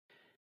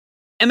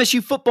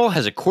MSU football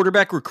has a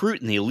quarterback recruit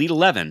in the Elite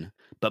 11,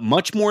 but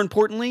much more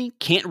importantly,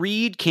 Can't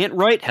Read, Can't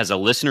Write has a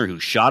listener who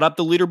shot up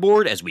the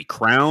leaderboard as we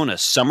crown a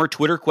summer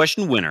Twitter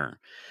question winner.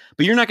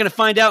 But you're not going to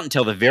find out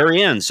until the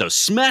very end, so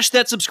smash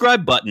that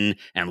subscribe button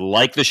and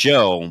like the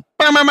show.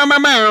 Bow, bow, bow,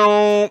 bow,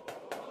 bow.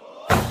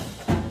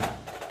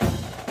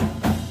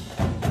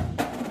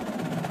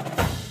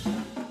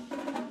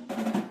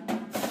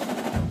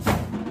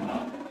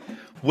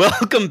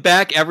 Welcome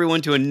back, everyone,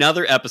 to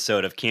another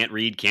episode of Can't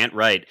Read, Can't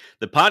Write,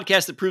 the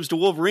podcast that proves to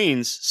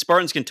Wolverines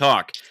Spartans can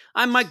talk.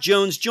 I'm Mike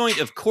Jones, joined,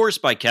 of course,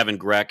 by Kevin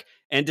Greck,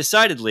 and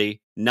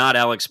decidedly not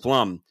Alex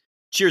Plum.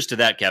 Cheers to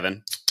that,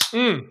 Kevin.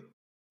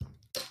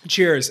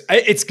 Cheers.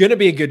 It's going to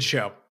be a good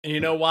show. And you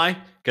know why?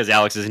 Because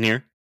Alex isn't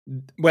here?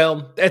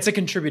 Well, that's a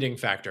contributing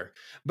factor.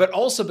 But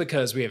also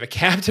because we have a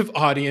captive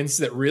audience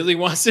that really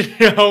wants to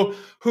know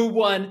who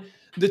won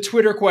the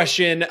Twitter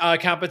question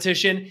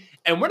competition.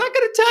 And we're not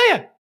going to tell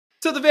you.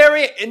 To the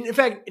very end. In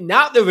fact,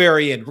 not the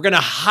very end. We're going to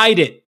hide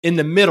it in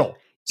the middle.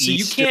 So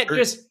Easter you can't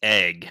just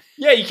egg.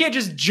 Yeah, you can't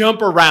just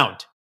jump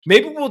around.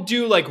 Maybe we'll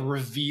do like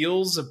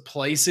reveals of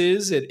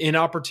places at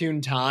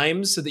inopportune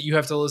times so that you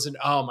have to listen.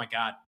 Oh my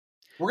God.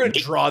 We're going to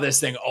draw this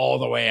thing all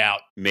the way out.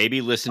 Maybe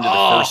listen to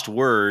the first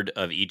word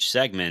of each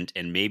segment,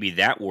 and maybe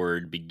that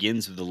word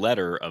begins with the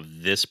letter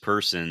of this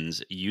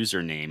person's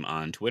username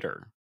on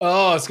Twitter.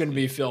 Oh, it's going to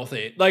be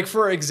filthy. Like,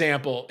 for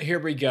example, here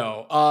we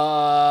go.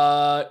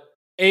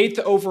 8th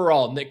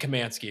overall, Nick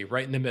Kamansky,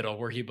 right in the middle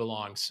where he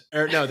belongs.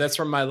 Or no, that's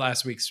from my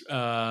last week's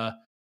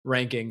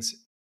rankings.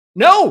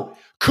 No,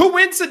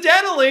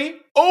 coincidentally,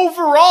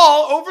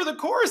 overall, over the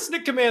course,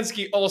 Nick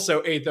Kamansky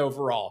also 8th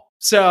overall.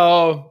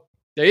 So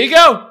there you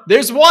go.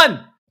 There's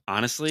one.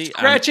 Honestly,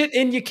 scratch it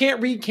and you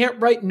can't read, can't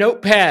write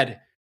notepad,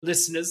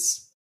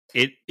 listeners.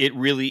 It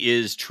really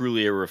is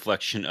truly a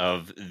reflection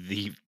of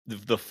the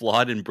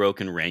flawed and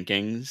broken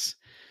rankings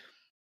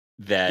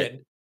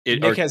that.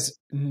 Nick has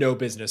no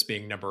business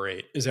being number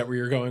 8. Is that where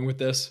you're going with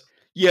this?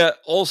 Yeah.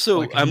 Also,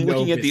 Like I'm no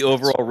looking at the business.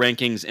 overall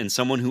rankings, and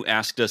someone who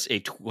asked us a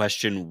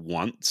question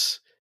once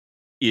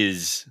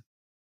is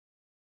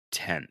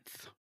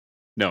 10th.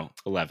 No,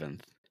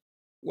 11th.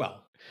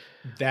 Well,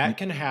 that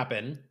can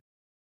happen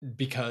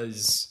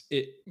because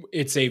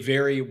it's a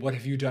very "what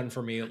have you done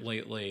for me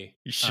lately"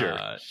 Sure.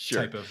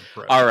 type of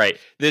approach. All right.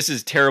 This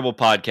is terrible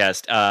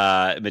podcast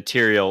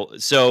material.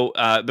 So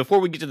before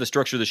we get to the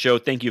structure of the show,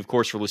 thank you, of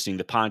course, for listening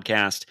to the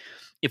podcast.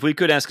 If we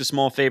could ask a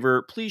small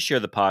favor, please share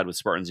the pod with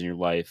Spartans in your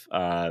life.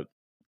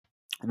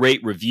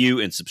 Rate,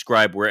 review, and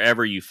subscribe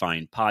wherever you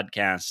find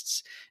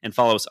podcasts. And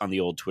follow us on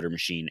the old Twitter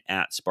machine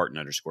at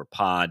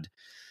Spartan_pod.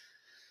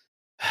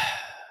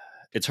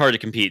 It's hard to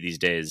compete these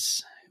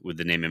days with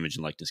the name, image,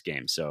 and likeness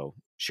game. So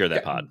share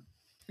that pod.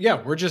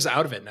 Yeah, we're just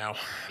out of it now,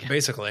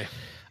 basically.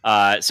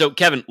 So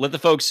Kevin, let the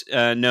folks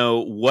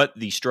know what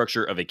the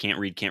structure of a Can't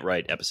Read, Can't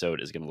Write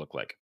episode is going to look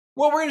like.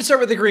 Well, we're going to start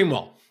with the green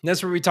wall.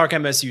 That's where we talk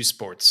MSU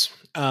sports,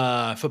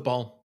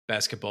 football,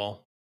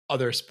 basketball,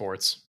 other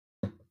sports.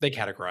 They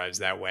categorize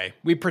that way.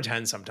 We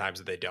pretend sometimes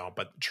that they don't,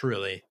 but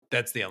truly,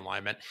 that's the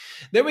alignment.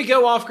 Then we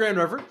go off Grand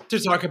River to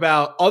talk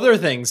about other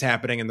things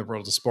happening in the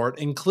world of sport,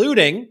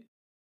 including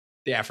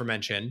the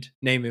aforementioned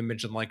name,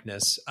 image, and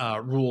likeness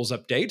rules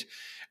update.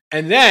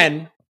 And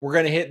then we're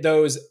going to hit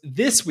those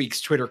this week's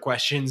Twitter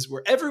questions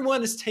where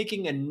everyone is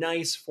taking a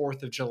nice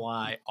 4th of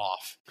July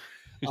off.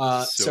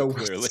 So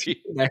clearly. we'll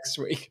see you next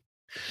week.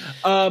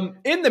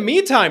 In the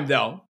meantime,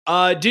 though,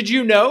 did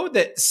you know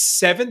that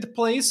 7th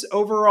place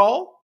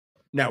overall?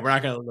 No, we're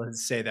not going to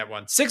say that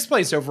one. 6th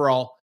place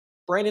overall,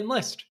 Brandon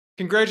List.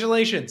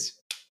 Congratulations.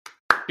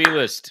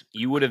 B-List,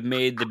 you would have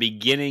made the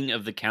beginning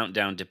of the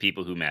countdown to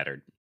people who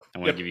mattered. I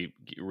want to give you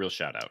a real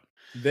shout out.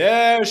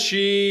 There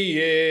she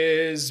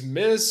is,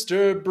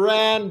 Mr.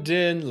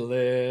 Brandon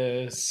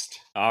List.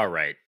 All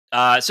right.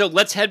 So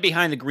let's head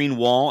behind the green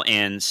wall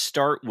and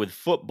start with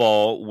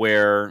football,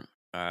 where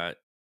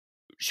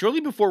shortly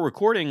before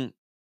recording,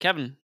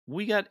 Kevin,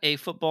 we got a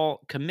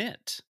football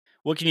commit.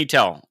 What can you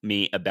tell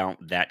me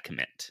about that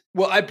commit?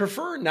 Well, I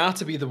prefer not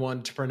to be the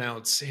one to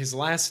pronounce his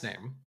last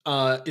name.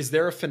 Is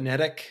there a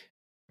phonetic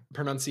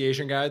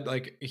pronunciation guide?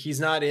 Like, he's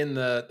not in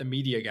the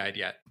media guide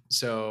yet.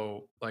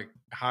 So, like,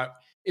 how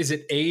is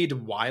it Aid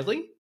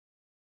Wiley?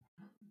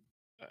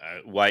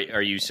 Why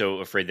are you so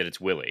afraid that it's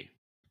Willie?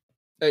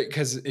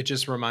 Because it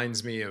just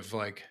reminds me of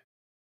like,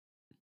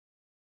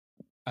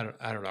 I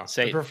don't know.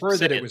 Say I prefer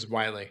that it was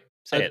Wiley.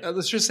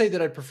 Let's just say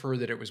that I prefer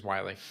that it was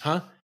Wiley.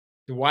 Huh?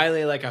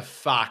 Wiley like a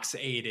fox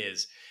Aid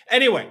is.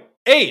 Anyway,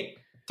 Aid,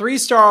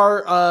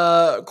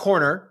 3-star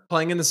corner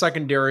playing in the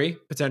secondary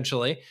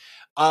potentially.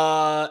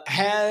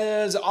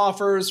 Has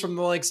offers from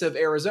the likes of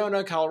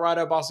Arizona,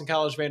 Colorado, Boston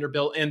College,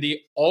 Vanderbilt, and the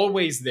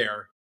always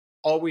there,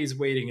 always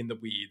waiting in the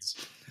weeds,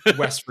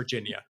 West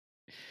Virginia.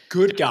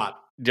 Good God.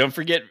 Don't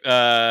forget,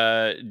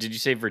 did you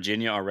say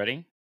Virginia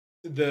already?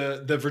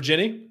 The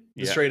Virginia?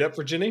 The straight up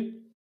Virginia?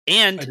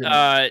 And,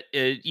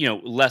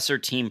 lesser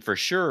team for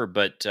sure,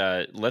 but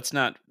let's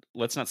not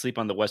sleep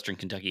on the Western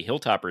Kentucky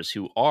Hilltoppers,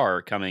 who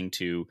are coming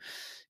to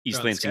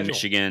East Lansing,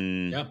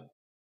 Michigan. Yeah.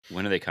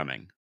 When are they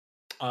coming?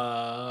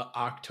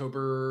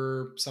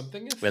 October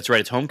something. That's right.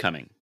 It's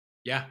homecoming.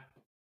 Yeah.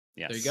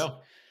 Yes. There you go.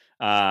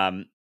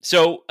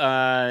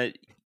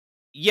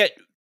 Yet,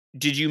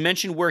 did you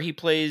mention where he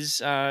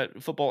plays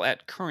football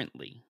at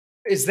currently?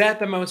 Is that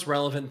the most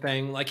relevant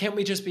thing? Like, can't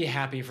we just be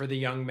happy for the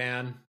young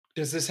man?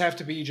 Does this have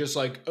to be just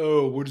like,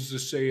 oh, what does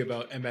this say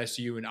about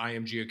MSU and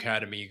IMG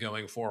Academy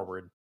going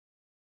forward?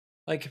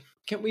 Like,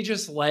 can't we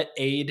just let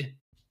Aid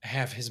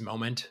have his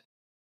moment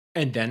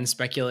and then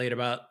speculate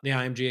about the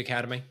IMG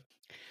Academy?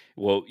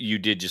 Well, you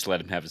did just let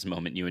him have his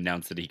moment. You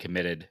announced that he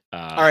committed.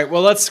 All right,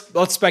 well let's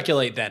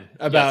speculate then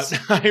about Yes.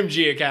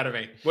 IMG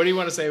Academy. What do you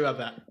want to say about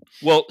that?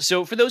 Well,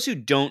 so for those who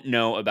don't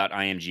know about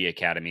IMG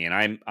Academy,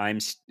 and I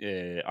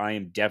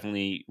am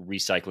definitely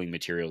recycling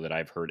material that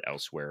I've heard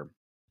elsewhere.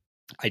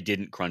 I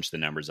didn't crunch the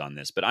numbers on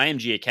this, but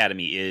IMG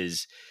Academy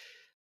is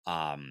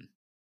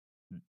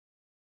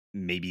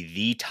maybe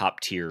the top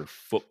tier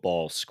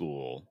football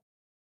school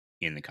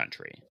in the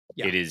country.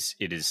 Yeah. It is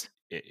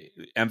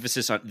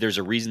emphasis on, there's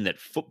a reason that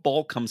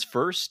football comes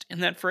first in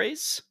that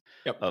phrase.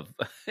 Yep.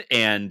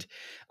 And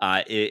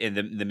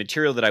the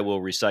material that I will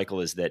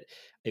recycle is that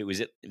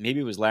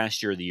maybe it was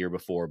last year or the year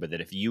before, but that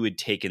if you had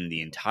taken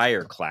the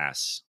entire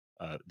class,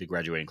 the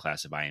graduating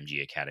class of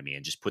IMG Academy,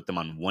 and just put them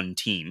on one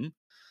team,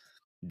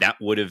 that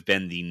would have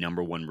been the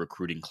number one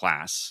recruiting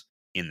class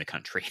in the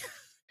country.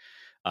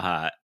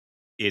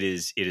 It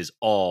is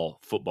all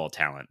football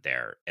talent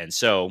there, and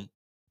so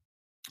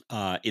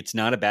it's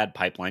not a bad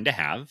pipeline to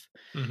have.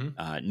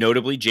 Mm-hmm.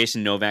 Notably,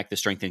 Jason Novak, the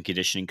strength and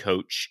conditioning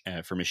coach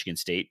for Michigan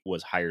State,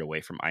 was hired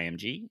away from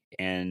IMG,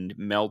 and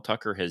Mel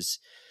Tucker has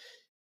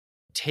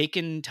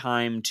taken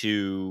time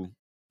to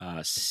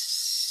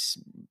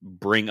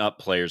bring up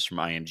players from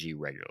IMG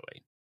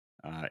regularly,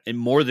 and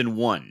more than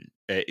one.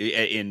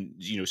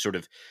 Sort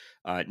of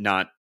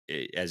not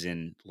as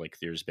in like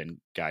there's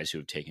been guys who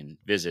have taken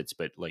visits,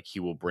 but like he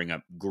will bring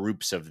up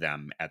groups of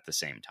them at the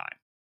same time.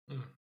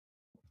 Mm.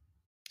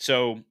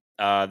 So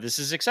this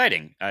is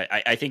exciting.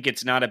 I think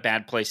it's not a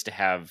bad place to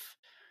have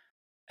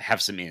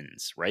some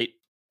ins, right?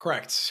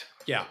 Correct.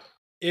 Yeah.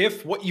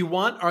 If what you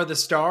want are the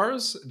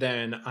stars,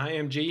 then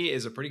IMG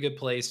is a pretty good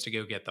place to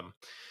go get them.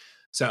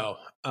 So,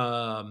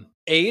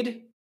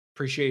 Aid,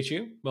 appreciate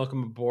you.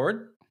 Welcome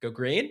aboard. Go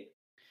green.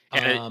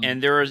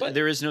 And there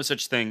is no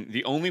such thing.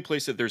 The only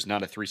place that there's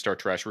not a 3-star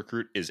trash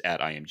recruit is at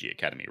IMG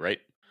Academy, right?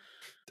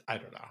 I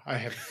don't know. I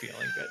have a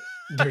feeling that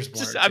there's one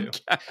Just- or I'm-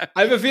 two.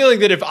 I have a feeling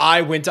that if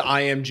I went to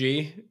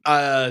IMG,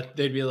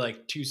 they'd be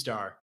like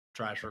 2-star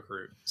trash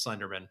recruit,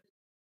 Slenderman.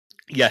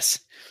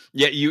 Yes.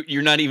 Yeah,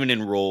 you're not even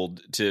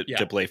enrolled to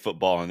Yeah. play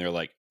football, and they're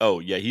like, oh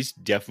yeah, he's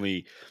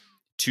definitely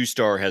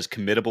 2-star, has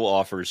committable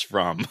offers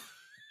from.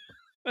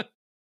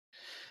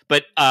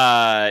 But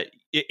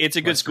it's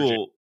a good West Virginia.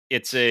 school.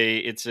 It's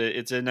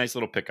a nice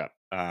little pickup.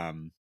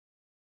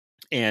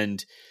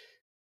 And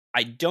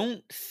I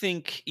don't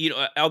think,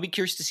 I'll be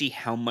curious to see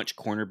how much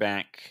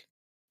cornerback.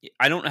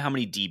 I don't know how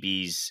many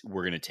DBs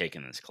we're going to take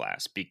in this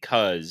class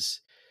because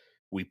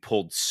we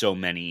pulled so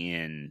many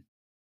in,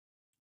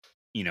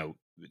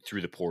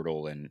 through the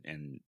portal and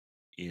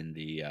in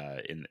the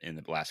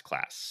last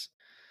class.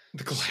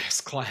 The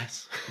glass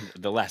class.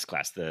 The last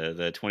class,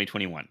 the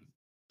 2021.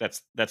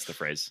 That's the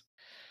phrase.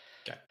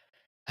 Okay.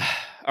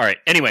 All right.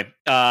 Anyway,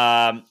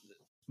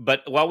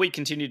 but while we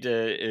continue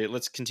to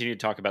let's continue to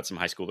talk about some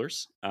high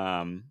schoolers.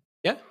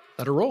 Yeah,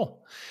 let her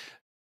roll.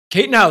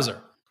 Caton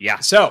Hauser. Yeah.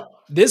 So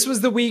this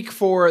was the week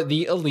for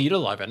the Elite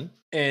 11,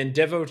 and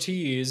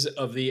devotees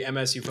of the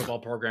MSU football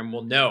program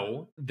will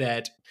know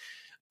that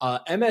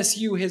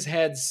MSU has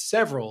had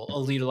several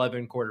Elite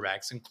 11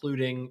 quarterbacks,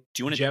 including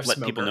Do you want to Jeff let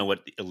Smoker. people know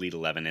what the Elite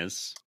 11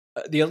 is?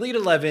 The Elite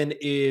 11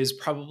 is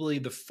probably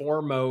the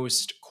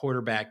foremost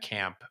quarterback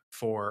camp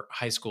for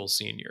high school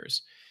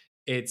seniors.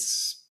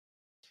 It's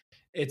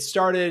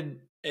essentially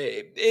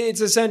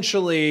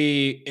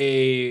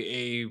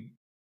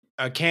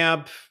a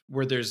camp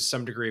where there's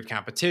some degree of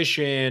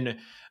competition,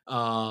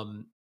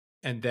 and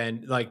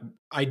then like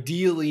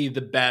ideally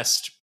the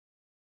best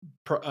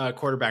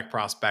quarterback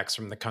prospects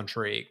from the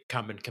country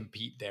come and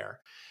compete there.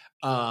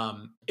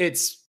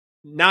 It's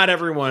not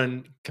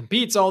everyone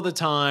competes all the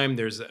time.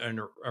 There's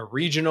a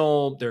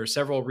regional, there are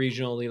several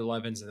regional Elite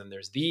 11s, and then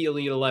there's the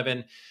Elite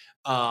 11.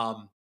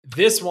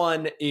 This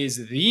one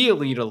is the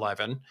Elite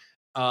 11.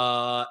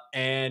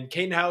 And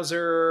Caton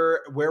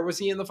Hauser, where was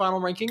he in the final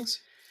rankings?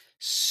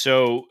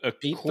 So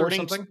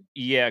according to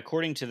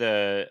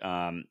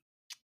the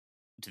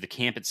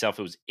camp itself,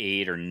 it was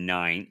 8th or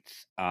 9th.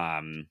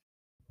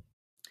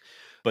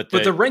 But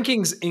the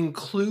rankings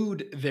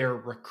include their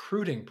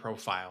recruiting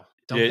profile,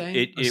 don't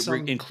they? It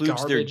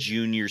includes their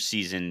junior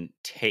season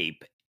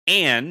tape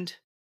and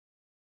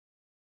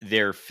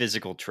their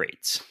physical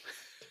traits.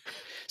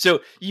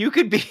 So you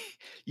could be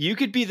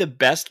the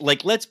best.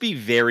 Like, let's be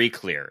very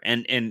clear,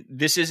 and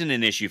this isn't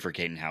an issue for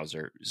Caton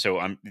Hauser.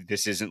 So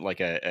this isn't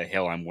like a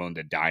hill I'm willing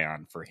to die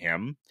on for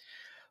him.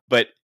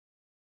 But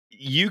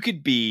you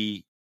could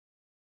be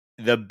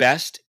the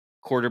best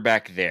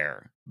quarterback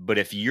there, but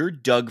if you're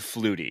Doug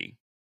Flutie,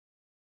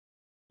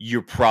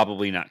 you're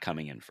probably not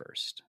coming in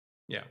first.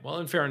 Yeah. Well,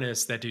 in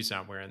fairness, that dude's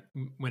not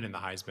winning the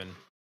Heisman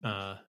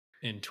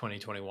in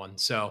 2021.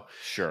 So,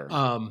 Sure.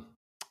 um,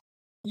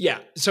 yeah.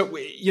 So,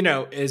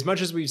 as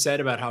much as we've said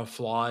about how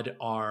flawed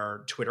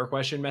our Twitter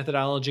question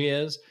methodology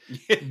is,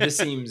 this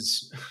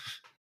seems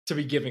to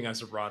be giving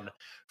us a run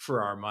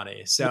for our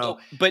money. So, Well,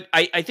 but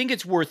I think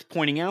it's worth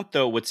pointing out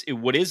though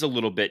what is a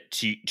little bit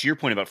to your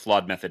point about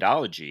flawed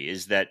methodology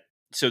is that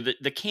so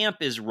the camp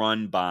is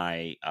run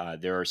by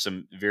there are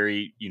some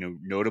very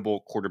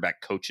notable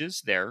quarterback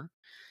coaches there,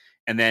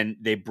 and then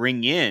they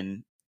bring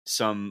in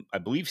some I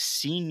believe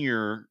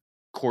senior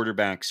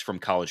quarterbacks from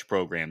college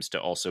programs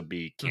to also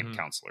be camp mhm.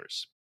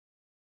 counselors.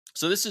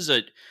 So this is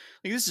a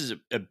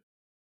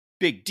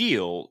big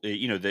deal.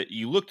 That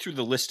you look through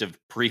the list of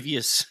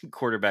previous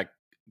quarterback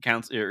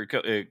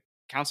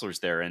counselors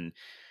there, and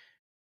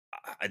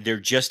they're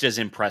just as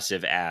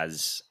impressive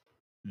as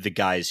the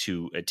guys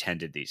who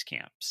attended these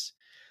camps.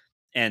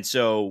 And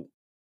so,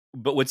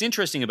 but what's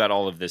interesting about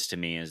all of this to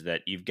me is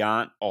that you've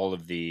got all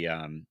of the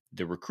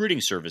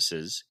recruiting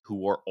services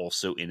who are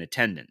also in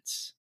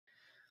attendance,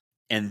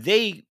 and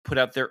they put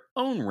out their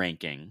own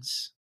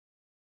rankings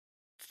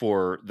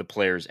for the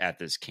players at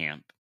this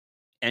camp.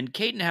 And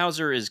Caden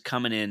Hauser is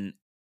coming in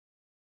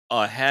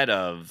ahead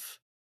of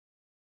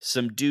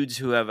some dudes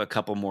who have a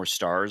couple more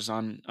stars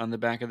on the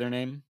back of their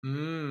name.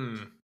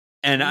 Mm.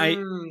 And I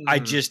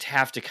Mm. just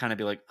have to kind of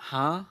be like,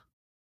 "Huh?"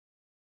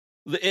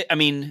 I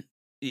mean,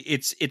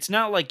 it's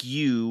not like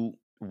you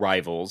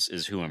rivals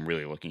is who I'm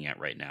really looking at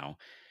right now.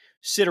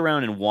 Sit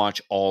around and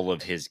watch all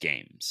of his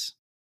games.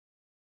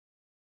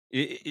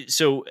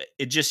 So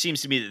it just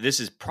seems to me that this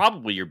is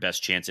probably your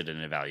best chance at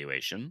an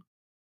evaluation.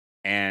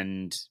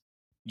 And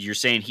you're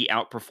saying he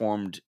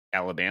outperformed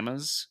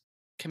Alabama's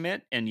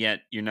commit, and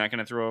yet you're not going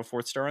to throw a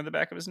fourth star on the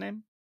back of his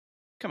name?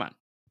 Come on.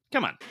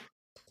 Come on.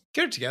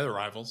 Get it together,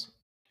 rivals.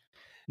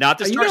 Not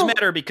the stars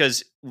matter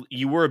because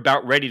you were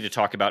about ready to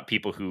talk about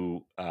people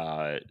who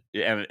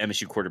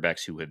MSU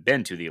quarterbacks who have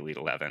been to the Elite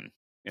 11,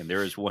 and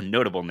there is one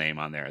notable name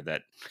on there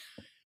that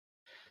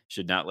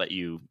should not let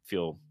you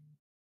feel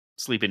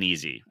sleeping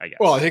easy, I guess.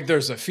 Well, I think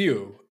there's a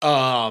few.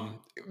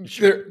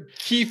 Sure.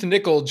 Keith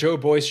Nickel, Joe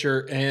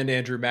Boyster, and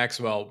Andrew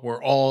Maxwell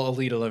were all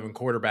Elite 11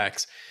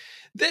 quarterbacks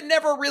that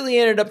never really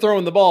ended up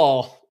throwing the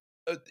ball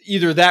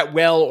either that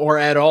well or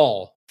at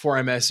all for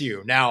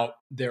MSU. Now,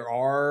 there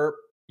are,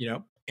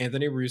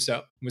 Anthony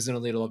Russo was an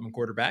Elite 11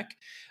 quarterback.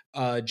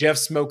 Jeff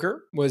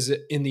Smoker was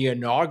in the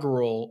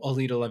inaugural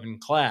Elite 11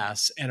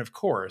 class. And of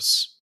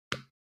course,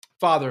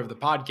 father of the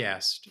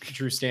podcast,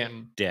 Drew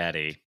Stanton.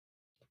 Daddy.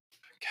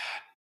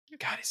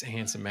 God, he's a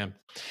handsome man.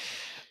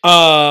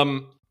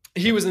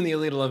 He was in the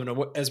Elite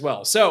 11 as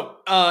well. So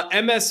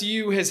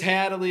MSU has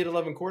had Elite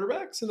 11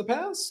 quarterbacks in the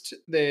past.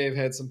 They've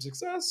had some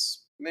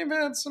success. They've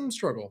had some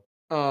struggle.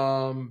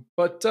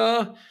 But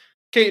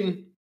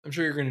Caden, I'm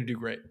sure you're going to do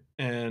great.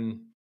 And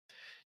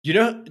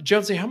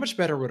Jonesy, how much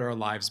better would our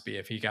lives be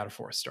if he got a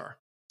 4-star?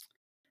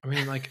 I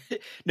mean, like,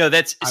 no,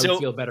 that's I would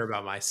feel better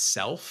about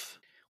myself.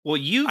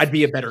 Well, I'd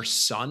be a better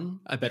son,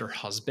 a better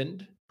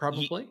husband,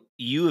 probably.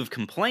 You have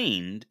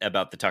complained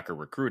about the Tucker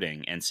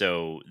recruiting, and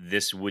so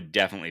this would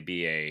definitely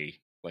be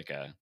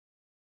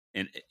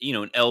an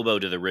elbow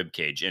to the rib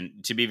cage.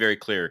 And to be very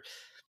clear,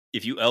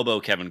 if you elbow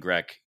Kevin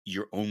Greck,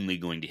 you're only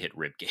going to hit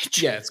rib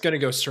cage. Yeah, it's going to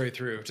go straight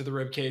through to the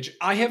rib cage.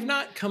 I have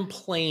not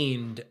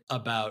complained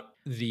about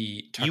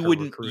the Tucker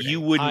recruiting.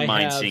 You wouldn't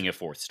mind seeing a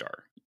 4th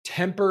star.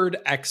 Tempered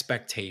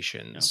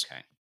expectations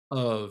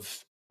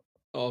of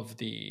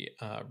the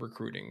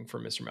recruiting for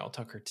Mr. Mel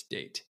Tucker to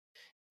date.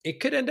 It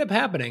could end up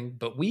happening,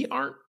 but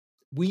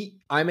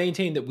I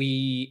maintain that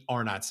we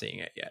are not seeing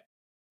it yet.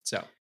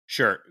 So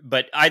sure,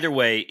 but either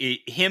way,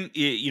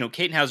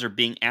 Caden Hauser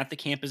being at the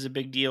camp is a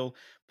big deal.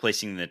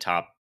 Placing in the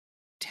top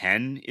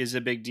 10 is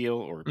a big deal,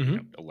 or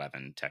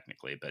 11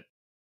 technically. But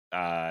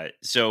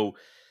so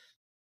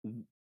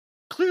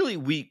clearly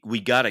we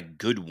got a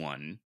good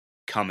one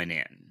coming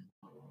in,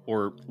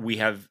 or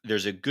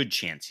there's a good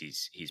chance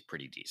he's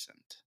pretty decent.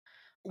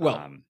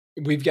 Well,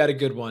 we've got a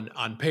good one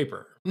on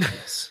paper.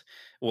 Yes.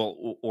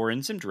 Well, or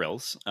in some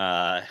drills.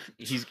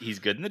 He's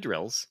good in the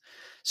drills.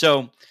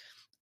 So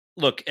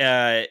look,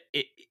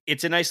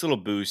 it's a nice little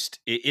boost.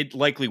 It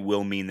likely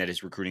will mean that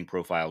his recruiting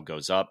profile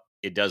goes up.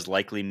 It does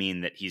likely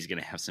mean that he's going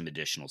to have some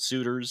additional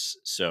suitors.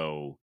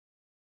 So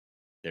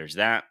there's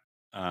that.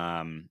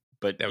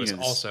 But that was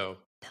also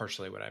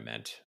partially what I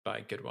meant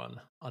by good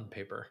one on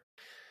paper.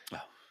 Oh,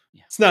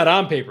 yeah. It's not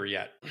on paper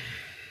yet.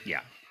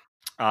 Yeah.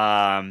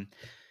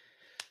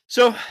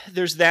 So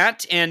there's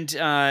that, and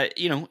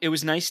it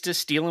was nice to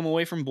steal him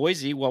away from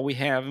Boise while we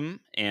have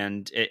him.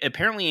 And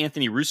apparently,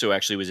 Anthony Russo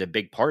actually was a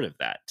big part of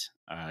that.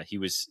 He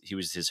was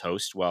his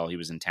host while he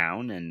was in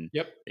town, and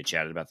they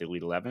chatted about the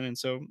Elite 11, and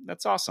so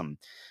that's awesome.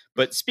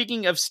 But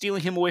speaking of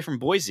stealing him away from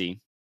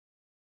Boise,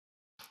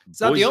 it's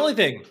not the only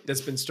thing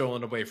that's been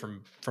stolen away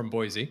from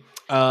Boise.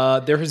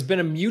 There has been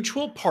a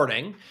mutual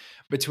parting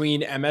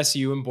between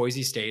MSU and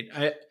Boise State.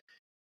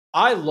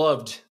 I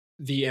loved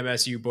the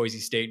MSU Boise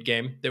State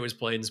game that was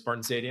played in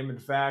Spartan Stadium. In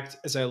fact,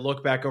 as I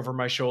look back over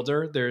my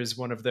shoulder, there's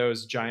one of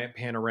those giant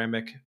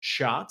panoramic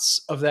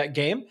shots of that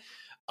game.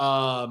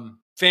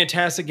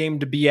 Fantastic game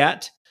to be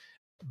at.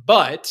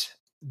 But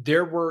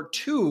there were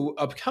two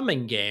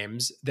upcoming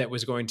games that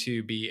was going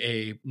to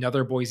be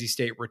another Boise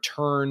State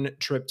return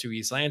trip to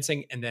East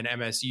Lansing and then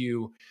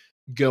MSU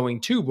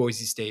going to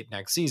Boise State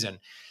next season.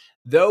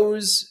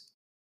 Those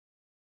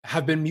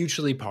have been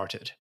mutually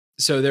parted.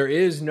 So there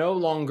is no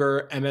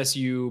longer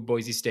MSU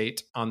Boise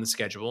State on the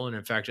schedule. And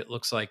in fact, it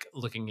looks like,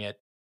 looking at,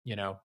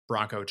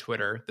 Bronco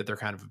Twitter, that they're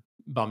kind of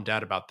bummed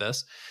out about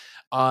this.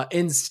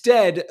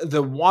 Instead,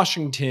 the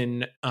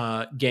Washington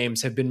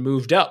games have been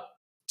moved up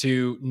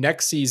to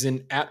next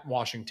season at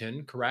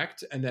Washington,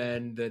 correct? And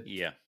then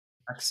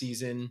next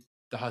season,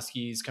 the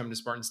Huskies come to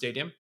Spartan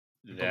Stadium.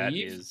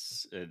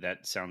 That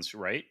sounds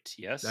right.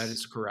 Yes, that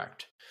is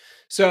correct.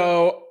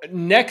 So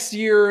next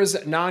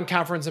year's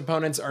non-conference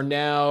opponents are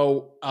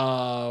now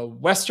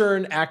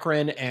Western,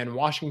 Akron, and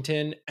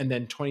Washington. And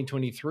then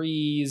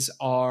 2023's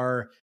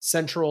are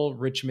Central,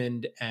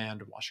 Richmond,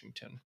 and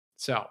Washington.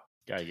 So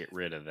gotta get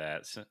rid of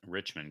that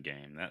Richmond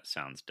game. That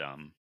sounds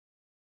dumb.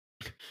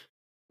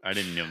 I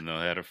didn't even know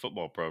they had a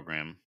football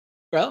program.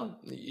 Well,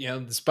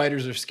 the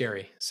Spiders are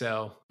scary.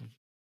 So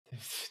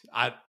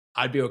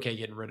I'd be okay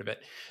getting rid of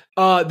it.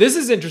 This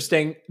is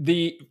interesting.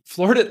 The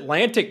Florida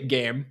Atlantic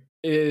game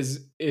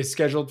is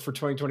scheduled for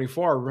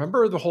 2024.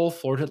 Remember the whole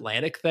Florida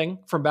Atlantic thing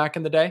from back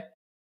in the day?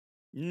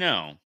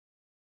 No.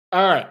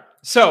 All right.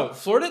 So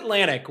Florida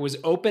Atlantic was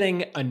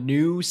opening a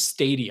new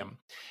stadium,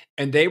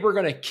 and they were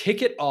going to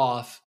kick it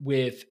off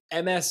with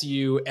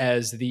MSU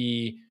as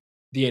the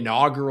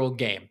inaugural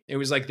game. It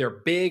was like their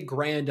big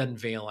grand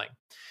unveiling.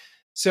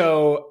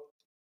 So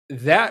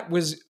that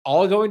was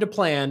all going to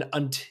plan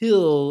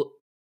until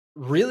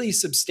really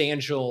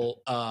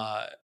substantial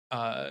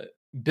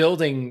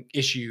building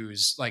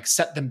issues like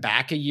set them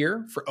back a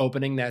year for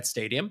opening that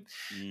stadium.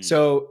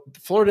 So the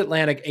Florida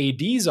Atlantic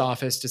AD's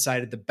office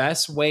decided the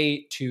best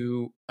way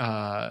to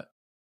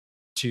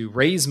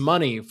raise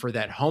money for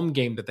that home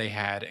game that they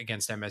had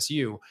against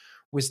MSU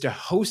was to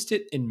host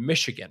it in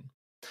Michigan.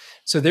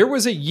 So there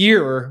was a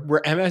year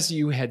where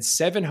MSU had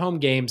 7 home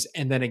games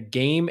and then a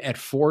game at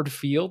Ford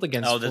Field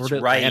against Florida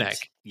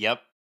Atlantic.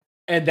 Yep.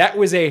 And that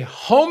was a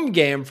home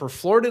game for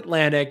Florida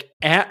Atlantic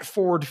at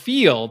Ford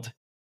Field,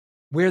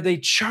 where they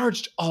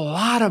charged a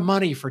lot of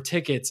money for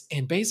tickets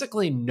and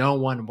basically no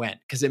one went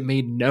because it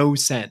made no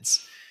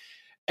sense.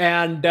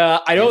 And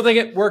I don't think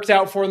it worked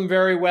out for them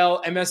very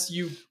well.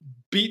 MSU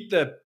beat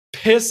the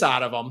piss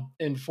out of them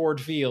in Ford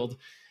Field.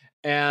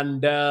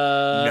 And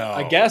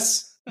I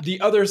guess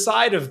the other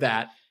side of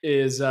that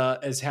is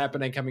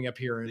happening coming up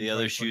here. The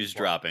other shoe's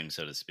dropping,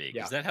 so to speak.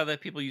 Yeah. Is that how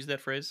that people use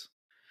that phrase?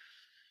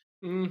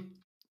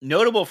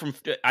 Notable from,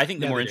 I think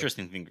the more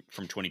interesting thing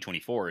from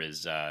 2024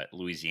 is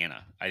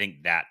Louisiana. I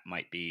think that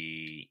might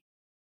be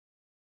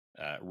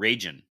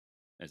Ragin,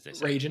 as they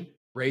say.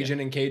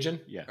 Ragin and Cajun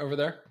over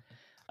there.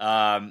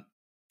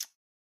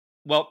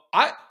 Well,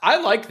 I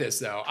like this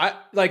though.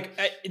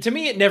 To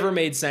me, it never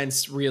made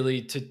sense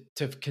really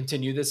to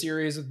continue the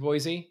series with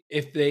Boise.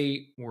 If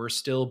they were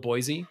still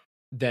Boise,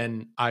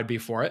 then I'd be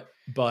for it.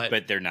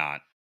 But they're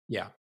not.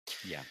 Yeah.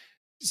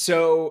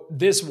 So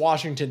this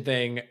Washington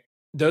thing,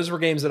 those were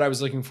games that I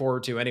was looking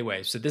forward to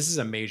anyway. So this is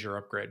a major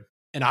upgrade.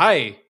 And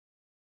I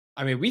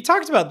mean, we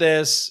talked about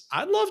this.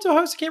 I'd love to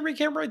host a Camry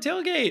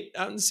tailgate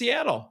out in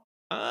Seattle.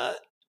 I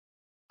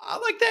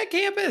like that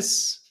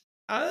campus.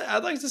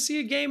 I'd like to see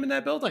a game in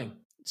that building.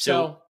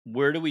 So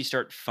where do we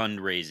start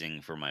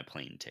fundraising for my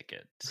plane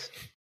ticket?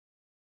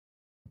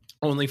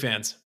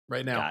 OnlyFans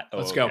right now.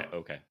 Let's go.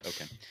 Okay.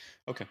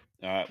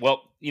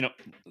 Well,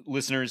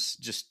 listeners,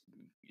 just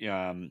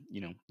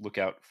look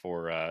out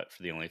for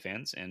the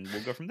OnlyFans, and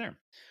we'll go from there.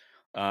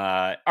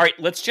 All right,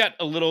 let's chat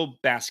a little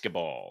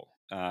basketball.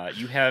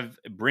 You have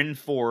Bryn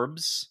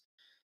Forbes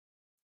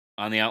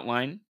on the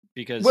outline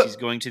because he's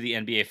going to the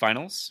NBA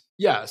Finals.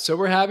 Yeah, so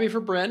we're happy for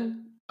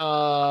Bryn.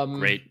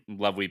 Great.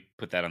 Love we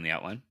put that on the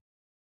outline.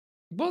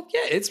 Well,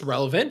 yeah, it's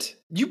relevant.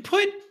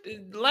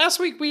 Last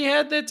week we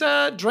had that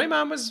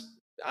Draymond was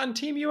on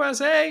Team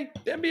USA.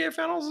 The NBA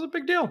Finals is a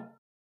big deal.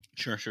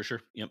 Sure.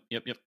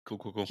 Yep.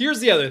 Cool. Here's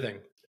the other thing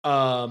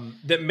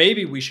that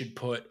maybe we should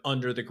put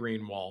under the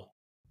green wall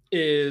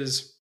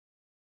is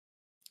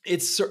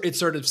it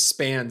sort of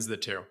spans the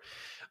two.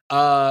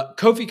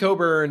 Kofi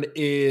Cockburn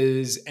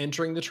is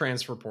entering the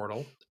transfer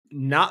portal.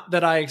 Not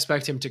that I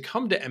expect him to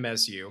come to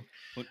MSU.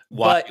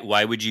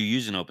 Why would you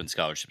use an open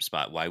scholarship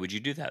spot? Why would you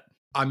do that?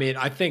 I mean,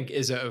 I think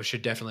Izzo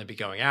should definitely be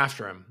going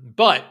after him.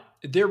 But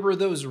there were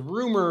those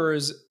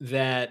rumors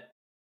that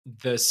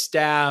the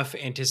staff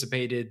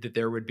anticipated that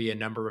there would be a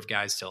number of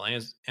guys still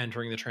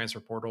entering the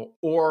transfer portal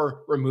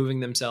or removing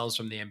themselves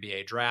from the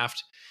NBA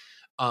draft.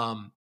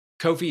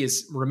 Kofi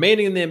is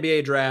remaining in the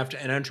NBA draft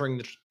and entering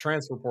the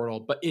transfer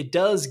portal, but it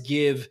does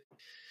give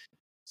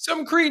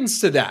some credence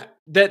to that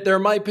there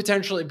might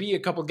potentially be a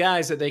couple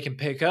guys that they can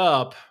pick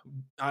up.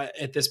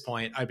 At this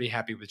point, I'd be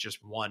happy with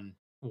just one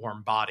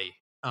warm body.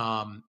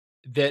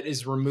 that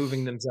is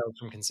removing themselves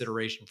from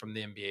consideration from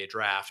the NBA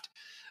draft,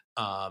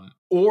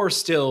 or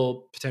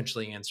still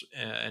potentially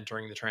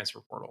entering the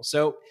transfer portal.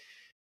 So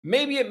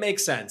maybe it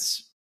makes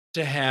sense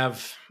to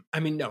have. I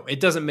mean, no, it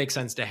doesn't make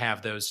sense to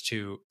have those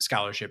two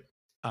scholarship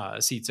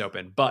seats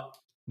open, but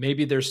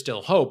maybe there's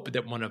still hope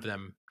that one of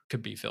them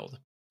could be filled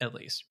at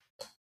least.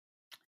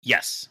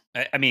 Yes.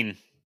 I mean,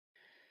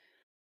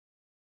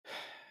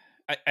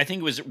 I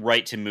think it was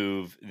right to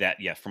move that,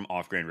 from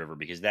off Grand River,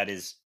 because that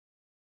is.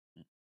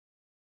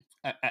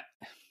 I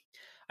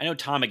know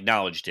Tom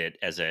acknowledged it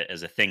as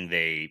a thing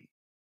they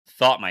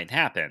thought might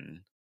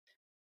happen.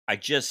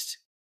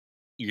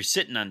 You're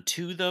sitting on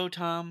two though,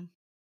 Tom.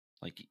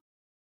 Like,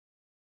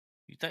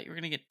 you thought you were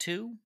gonna get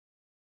two?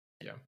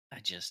 Yeah.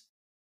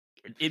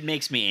 It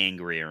makes me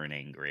angrier and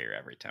angrier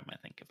every time I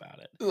think about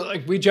it.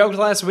 Like we joked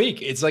last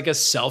week, it's like a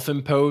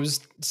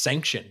self-imposed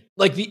sanction.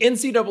 Like the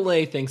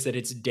NCAA thinks that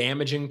it's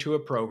damaging to a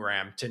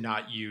program to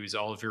not use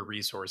all of your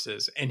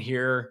resources, and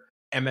here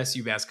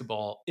MSU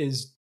basketball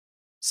is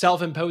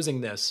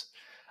self-imposing this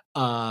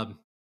for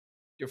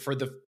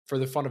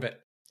the fun of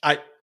it.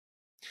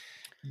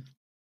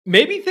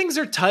 Maybe things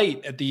are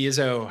tight at the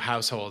Izzo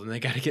household and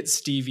they got to get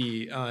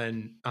Stevie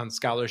on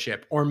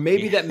scholarship, or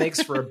maybe that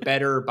makes for a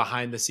better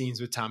behind the scenes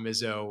with Tom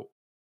Izzo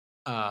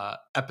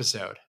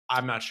episode.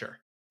 I'm not sure.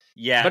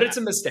 Yeah, but it's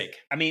a mistake.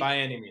 I mean, by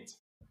any means.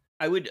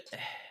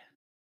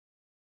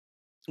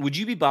 Would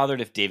you be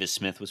bothered if Davis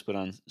Smith was put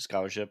on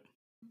scholarship?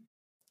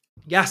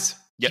 Yes.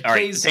 Yeah. All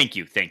right. Thank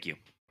you.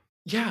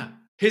 Yeah.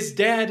 His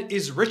dad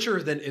is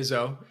richer than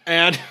Izzo,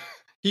 and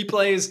he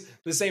plays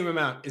the same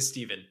amount as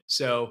Steven.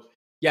 So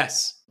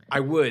yes, I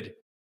would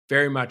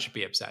very much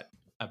be upset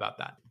about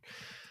that.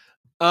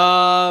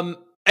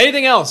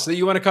 Anything else that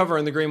you want to cover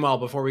in the Green Wall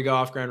before we go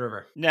off Grand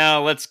River?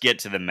 No, let's get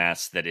to the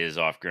mess that is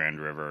off Grand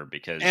River,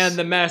 and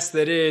the mess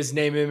that is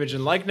name, image,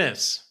 and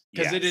likeness,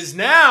 because it is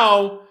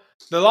now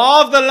the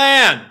law of the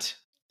land.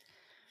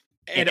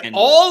 And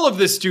all of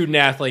the student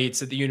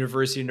athletes at the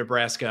University of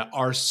Nebraska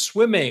are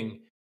swimming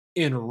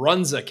in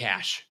Runza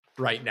cash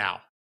right now.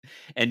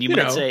 And you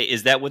might say,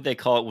 is that what they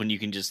call it when you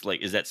can just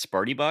is that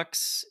Sparty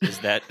Bucks? Is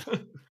that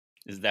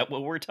is that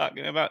what we're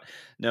talking about?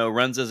 No,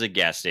 Runza's a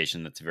gas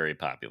station that's very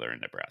popular in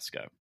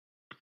Nebraska.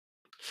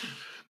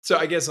 So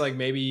I guess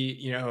maybe,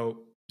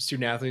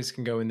 student athletes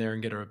can go in there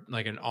and get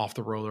an off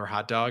the roller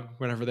hot dog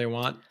whenever they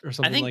want or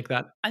something like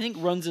that. I think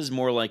Runza's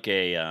more like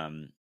a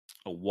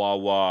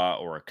Wawa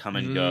or a Come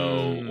and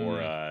Go or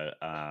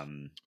a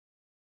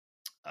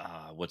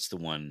what's the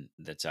one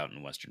that's out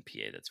in Western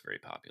PA that's very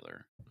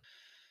popular?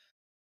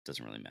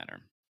 Doesn't really matter.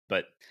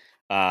 But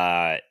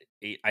I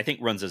think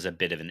Runza's a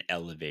bit of an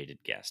elevated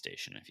gas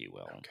station, if you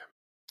will. Okay.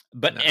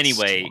 But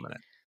anyway,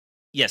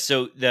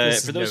 so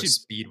for those who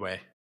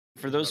Speedway.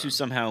 For those who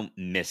somehow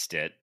missed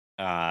it,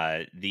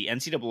 the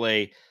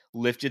NCAA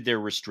lifted their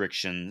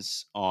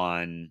restrictions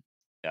on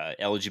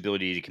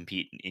eligibility to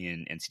compete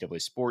in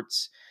NCAA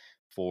sports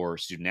for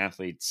student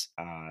athletes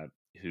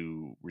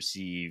who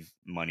receive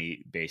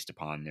money based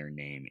upon their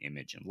name,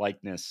 image, and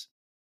likeness.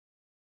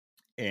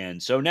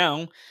 And so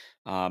now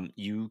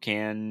you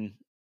can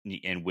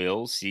and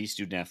will see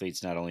student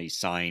athletes not only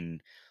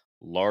sign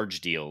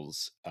large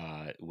deals,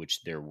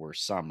 which there were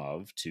some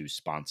of, to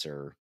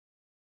sponsor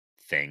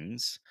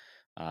things,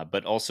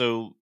 but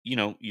also,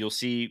 you'll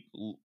see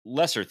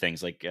lesser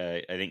things. Like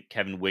I think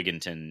Kevin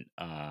Wigginton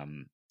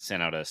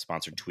sent out a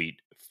sponsored tweet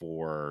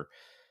for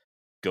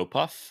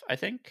GoPuff, I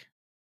think.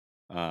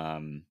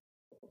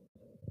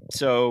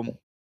 So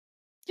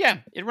yeah,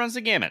 it runs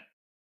the gamut.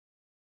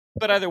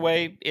 But either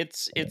way,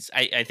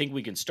 I think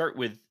we can start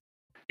with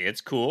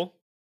it's cool,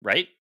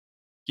 right?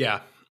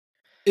 Yeah.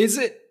 Is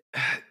it?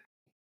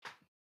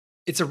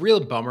 It's a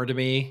real bummer to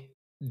me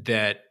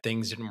that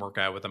things didn't work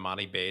out with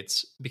Amani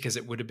Bates, because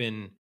it would have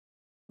been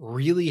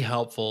really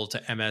helpful to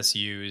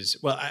MSU's.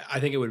 Well, I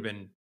think it would have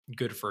been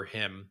good for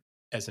him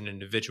as an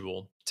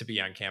individual to be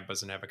on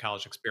campus and have a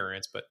college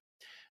experience, but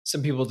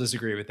some people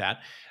disagree with that.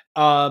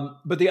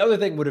 But the other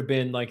thing would have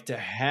been to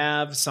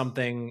have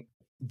something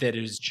that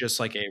is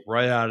just a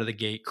right out of the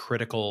gate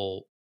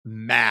critical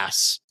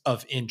mass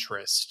of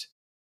interest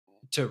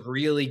to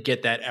really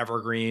get that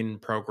evergreen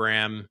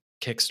program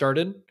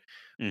kickstarted.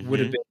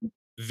 Would have been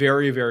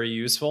very, very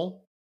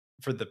useful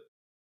for the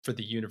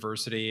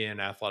university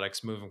and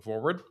athletics moving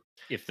forward.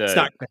 It's not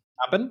going to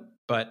happen,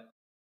 but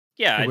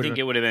yeah, I think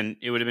it would have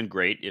been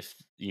great if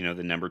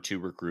the number 2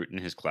 recruit in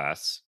his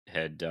class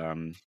had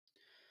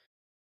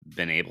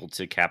been able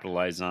to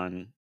capitalize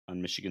on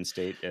Michigan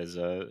State as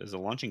a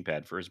launching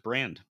pad for his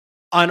brand,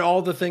 on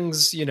all the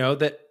things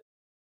that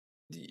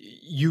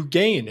you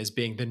gain as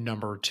being the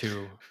number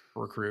 2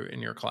 recruit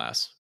in your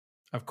class,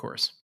 of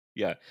course.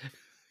 Yeah.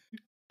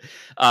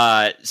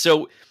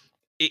 So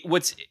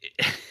we're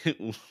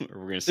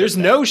gonna say there's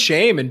no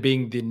shame in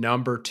being the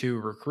number 2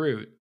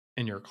 recruit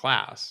in your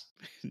class.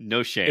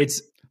 No shame.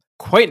 It's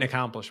quite an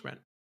accomplishment.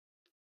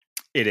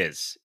 It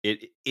is.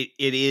 It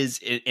is,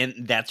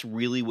 and that's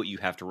really what you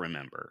have to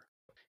remember,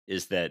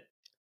 is that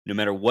no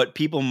matter what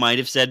people might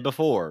have said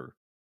before,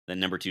 that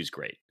number 2 is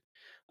great.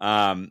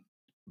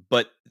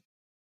 But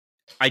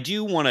I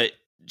do want to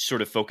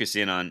sort of focus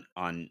in on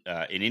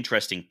an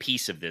interesting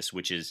piece of this,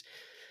 which is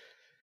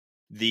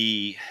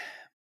the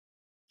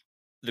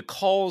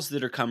calls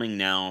that are coming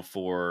now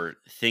for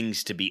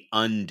things to be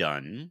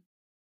undone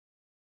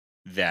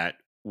that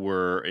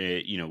were,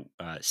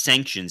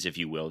 sanctions, if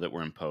you will, that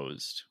were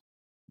imposed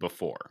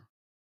before.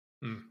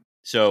 Mm.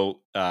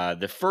 So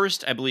the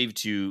first, I believe,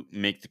 to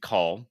make the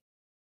call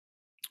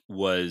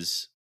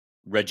was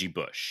Reggie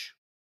Bush,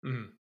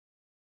 Mm.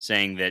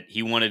 saying that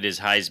he wanted his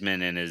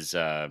Heisman and his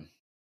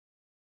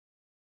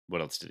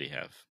what else did he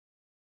have?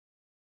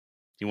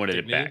 He wanted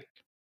it back. Dignity.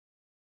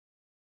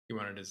 He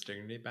wanted his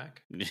dignity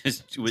back.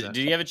 Did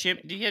he have a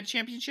champ? Did he have a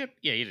championship?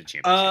 Yeah, he had a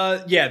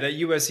championship. Yeah, that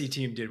USC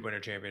team did win a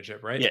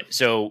championship, right? Yeah.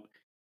 So,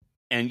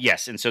 and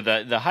yes, and so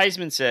the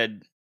Heisman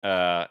said,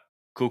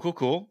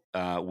 cool.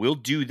 We'll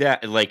do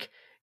that." Like,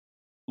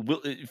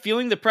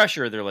 feeling the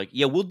pressure, they're like,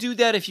 "Yeah, we'll do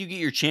that if you get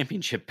your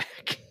championship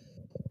back."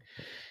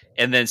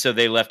 And then so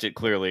they left it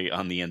clearly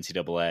on the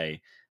NCAA.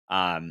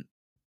 I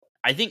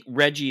think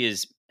Reggie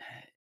is,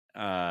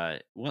 well,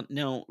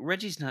 no,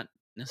 Reggie's not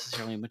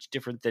necessarily much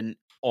different than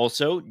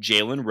also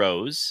Jalen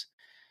Rose.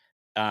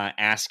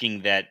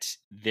 Asking that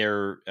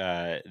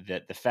that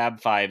the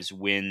Fab Five's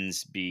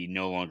wins be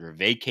no longer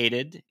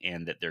vacated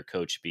and that their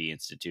coach be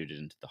instituted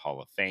into the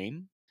Hall of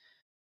Fame.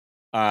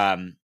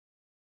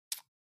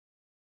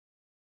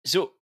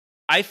 So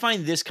I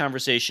find this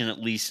conversation at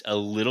least a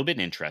little bit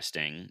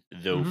interesting,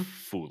 though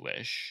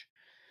foolish,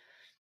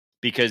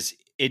 because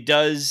it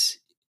does.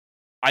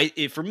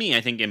 For me,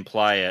 I think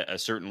imply a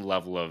certain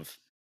level of,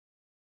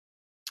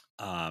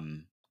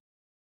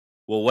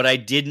 well, what I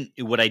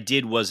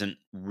did wasn't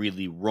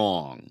really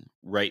wrong,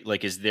 right?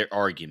 Like, is their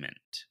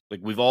argument.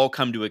 Like, we've all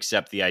come to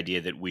accept the idea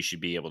that we should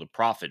be able to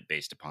profit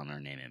based upon our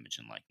name, image,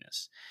 and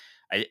likeness.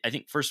 I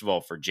think, first of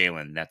all, for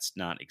Jalen, that's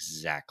not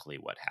exactly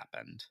what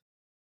happened.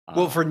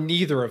 Well, for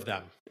neither of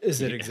them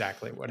is it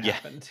exactly what Yeah.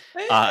 happened.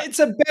 It's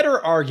a better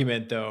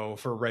argument, though,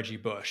 for Reggie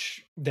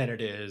Bush than it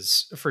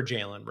is for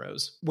Jalen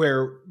Rose,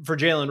 where for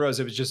Jalen Rose,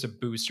 it was just a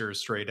booster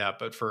straight up.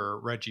 But for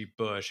Reggie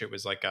Bush, it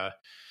was like a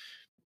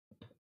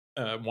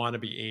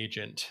wannabe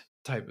agent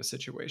type of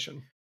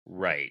situation.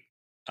 Right.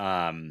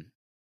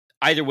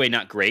 Either way,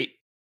 not great.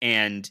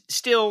 And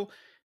still,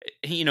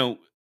 no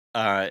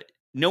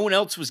one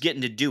else was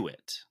getting to do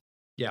it.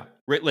 Yeah.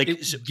 Right. Like,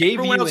 it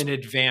gave you an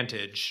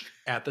advantage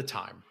at the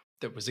time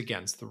that was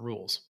against the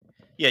rules.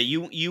 Yeah,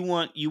 you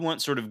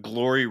want sort of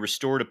glory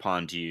restored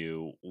upon to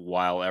you,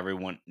 while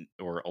everyone,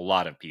 or a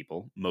lot of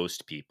people,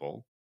 most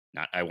people,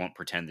 not, I won't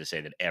pretend to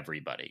say that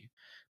everybody,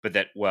 but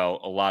that, well,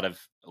 a lot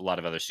of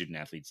other student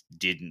athletes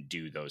didn't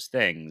do those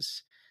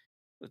things.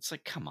 It's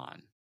like, come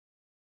on.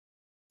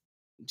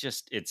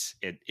 Just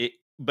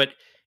but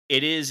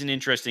it is an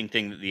interesting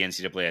thing that the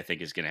NCAA, I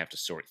think, is going to have to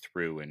sort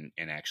through and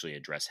actually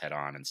address head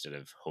on, instead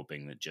of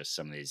hoping that just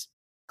some of these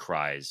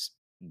cries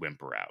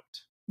whimper out.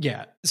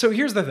 Yeah. So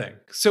here's the thing.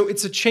 So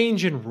it's a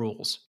change in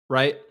rules,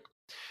 right?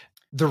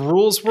 The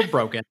rules were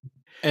broken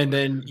and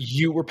then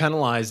you were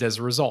penalized as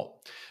a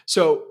result.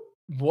 So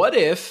what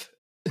if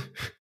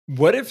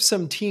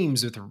some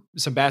teams with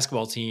some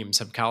basketball teams,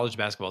 some college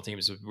basketball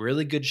teams with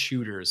really good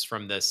shooters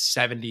from the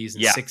 70s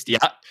and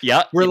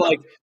 60s were like,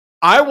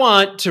 I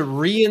want to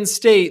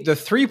reinstate the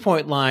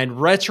 3-point line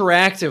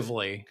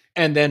retroactively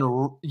and then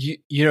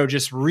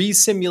just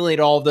re-simulate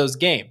all of those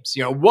games.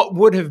 What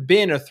would have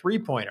been a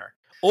 3-pointer?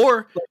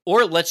 Or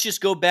let's just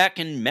go back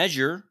and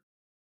measure.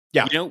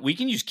 Yeah. We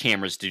can use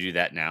cameras to do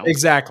that now.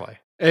 Exactly.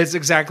 It's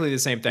exactly the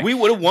same thing. We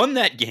would have won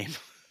that game.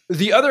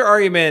 The other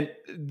argument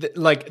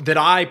that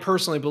I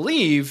personally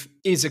believe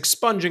is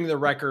expunging the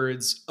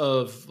records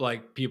of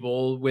like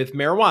people with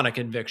marijuana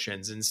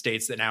convictions in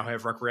states that now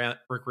have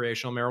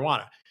recreational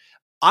marijuana.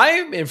 I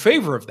am in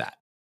favor of that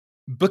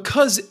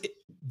because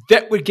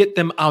that would get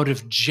them out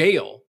of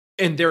jail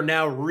and they're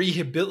now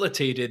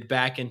rehabilitated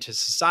back into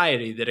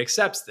society that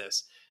accepts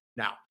this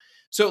now.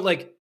 So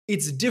like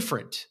it's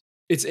different.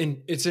 It's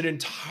an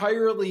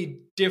entirely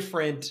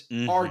different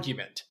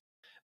argument.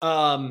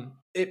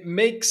 It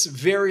makes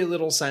very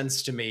little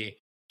sense to me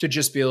to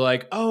just be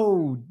like,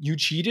 oh, you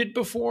cheated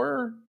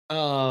before?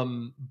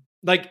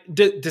 Like,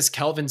 does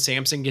Kelvin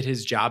Sampson get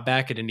his job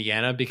back at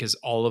Indiana because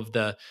all of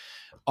the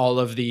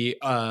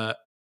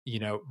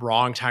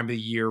wrong time of the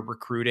year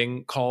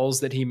recruiting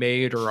calls that he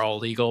made are all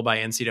legal by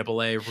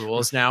NCAA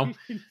rules now?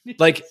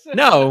 Like,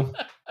 no,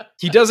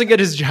 he doesn't get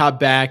his job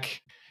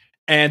back,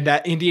 and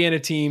that Indiana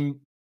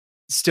team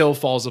still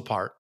falls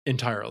apart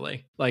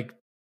entirely. Like,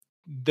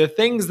 the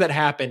things that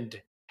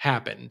happened.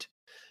 I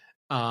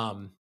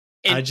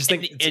just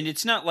think, and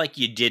it's not like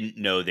you didn't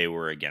know they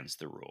were against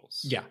the rules.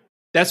 Yeah,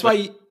 that's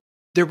why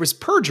there was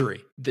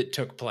perjury that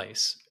took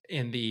place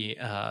in the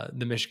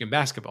Michigan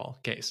basketball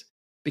case,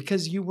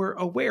 because you were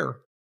aware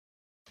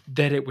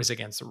that it was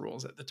against the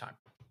rules at the time.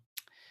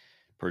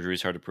 Perjury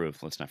is hard to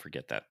prove. Let's not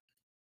forget that.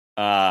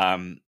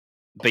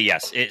 But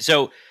yes,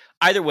 so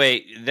either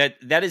way,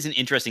 that is an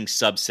interesting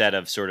subset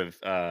of sort of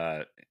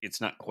it's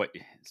not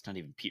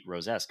even Pete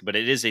Rose-esque, but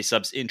it is a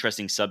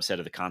interesting subset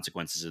of the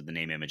consequences of the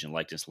name, image, and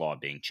likeness law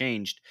being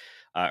changed,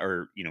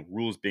 or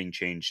rules being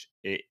changed.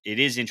 It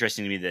is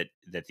interesting to me that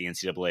the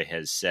NCAA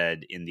has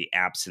said, in the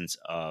absence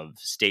of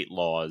state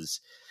laws,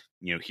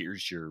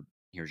 here's your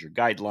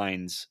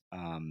guidelines,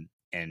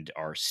 and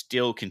are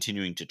still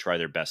continuing to try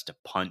their best to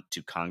punt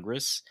to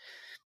Congress,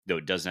 though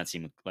it does not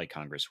seem like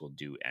Congress will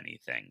do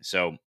anything.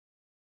 So,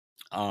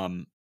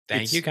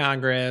 thank you,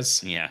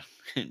 Congress. Yeah,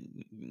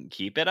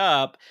 keep it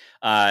up.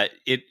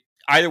 It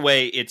either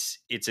way, it's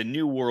a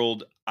new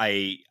world.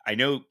 I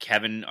know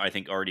Kevin, I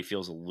think, already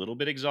feels a little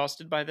bit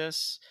exhausted by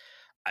this.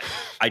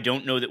 I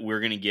don't know that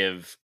we're going to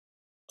give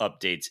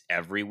updates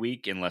every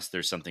week unless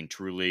there's something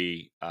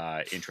truly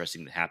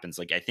interesting that happens.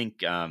 Like, I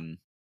think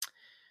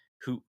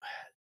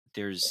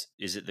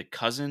is it the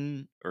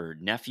cousin or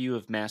nephew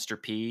of Master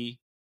P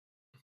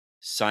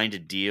signed a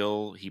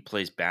deal. He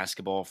plays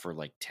basketball for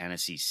like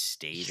Tennessee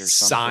State or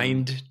something.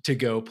 Signed to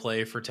go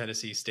play for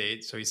Tennessee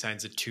State, so he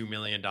signs a $2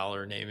 million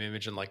name,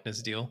 image, and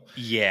likeness deal.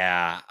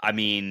 Yeah, I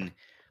mean,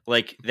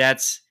 like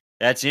that's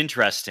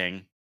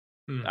interesting.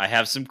 I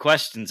have some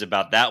questions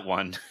about that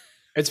one.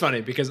 It's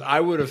funny because I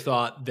would have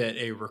thought that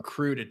a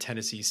recruit at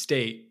Tennessee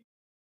State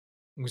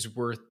was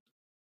worth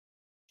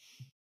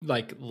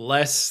like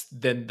less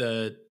than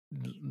the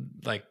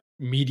like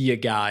media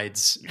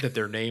guides that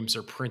their names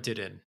are printed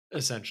in,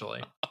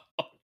 essentially.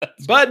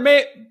 But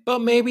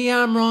maybe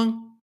I'm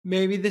wrong.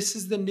 Maybe this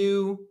is the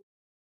new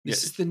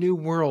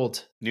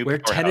world where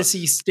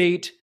Tennessee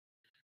State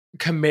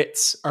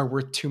commits are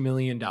worth $2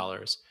 million.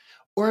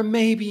 Or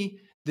maybe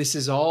this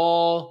is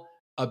all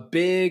a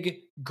big,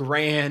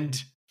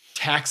 grand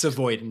tax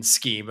avoidance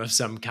scheme of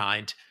some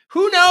kind.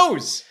 Who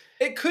knows?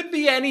 It could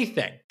be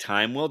anything.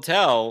 Time will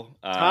tell.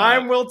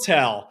 Time will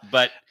tell.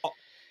 But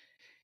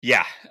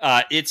yeah,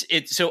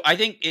 it's so I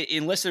think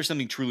unless there's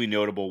something truly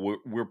notable,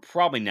 we're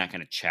probably not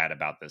going to chat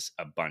about this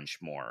a bunch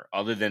more.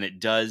 Other than it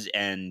does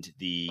end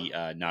the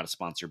not a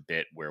sponsor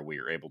bit where we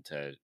are able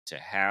to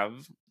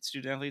have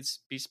student athletes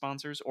be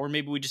sponsors, or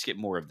maybe we just get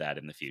more of that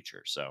in the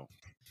future. So,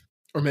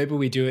 or maybe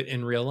we do it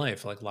in real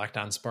life, like Locked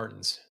On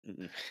Spartans.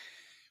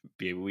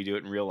 Maybe we do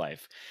it in real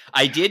life.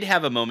 I did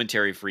have a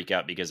momentary freak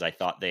out because I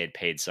thought they had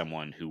paid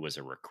someone who was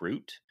a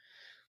recruit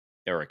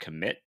or a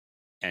commit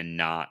and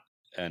not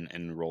an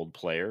enrolled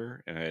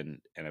player,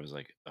 and I was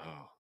like,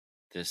 oh,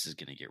 this is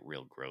gonna get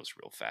real gross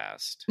real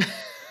fast.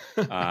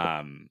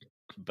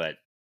 But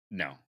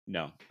no.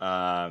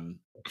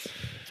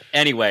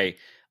 Anyway,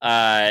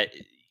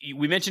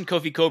 we mentioned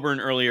Kofi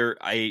Coburn earlier.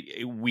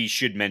 We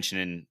should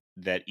mention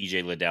that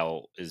EJ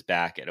Liddell is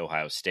back at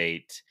Ohio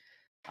State.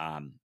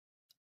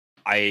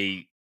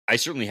 I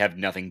certainly have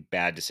nothing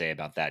bad to say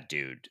about that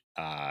dude.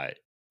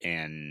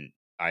 And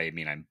I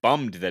mean, I'm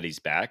bummed that he's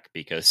back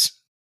because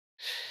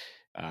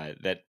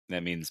that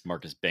means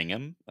Marcus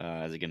Bingham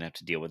is going to have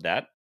to deal with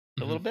that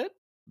a little bit.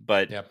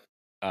 But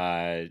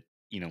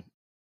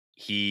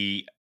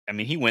he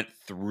went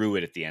through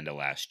it at the end of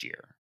last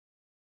year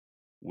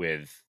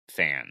with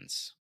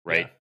fans,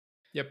 right?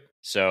 Yeah. Yep.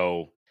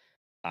 So,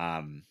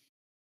 I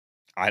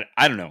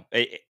don't know.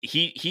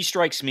 He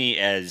strikes me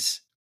as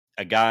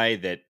a guy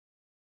that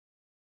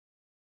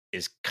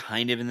is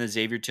kind of in the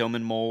Xavier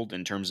Tillman mold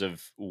in terms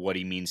of what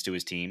he means to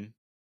his team.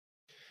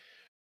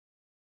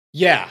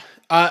 Yeah.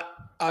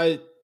 I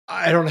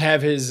don't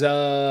have his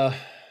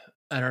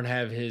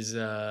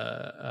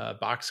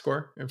box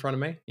score in front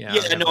of me. Yeah.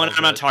 No,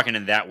 I'm not talking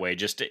in that way.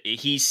 Just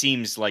he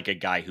seems like a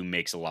guy who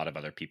makes a lot of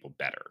other people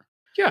better.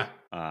 Yeah.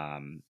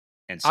 And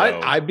so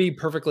I'd be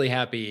perfectly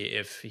happy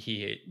if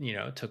he,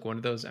 took one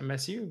of those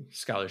MSU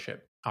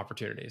scholarship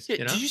opportunities. Yeah,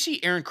 did you see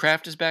Aaron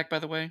Kraft is back, by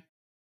the way?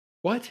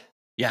 What?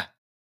 Yeah.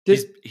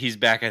 He's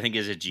back, I think,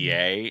 as a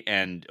GA,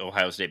 and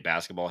Ohio State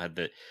basketball had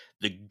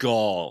the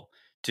gall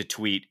to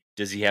tweet,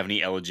 does he have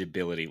any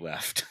eligibility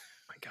left? Oh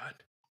my God.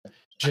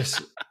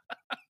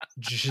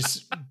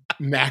 Just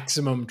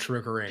maximum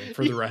triggering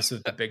for the rest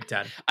of the Big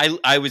Ten.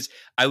 I was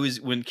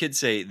when kids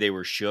say they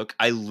were shook,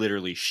 I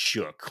literally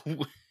shook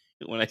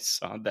when I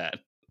saw that.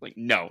 Like,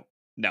 no.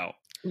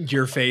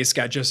 Your face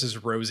got just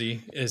as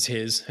rosy as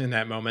his in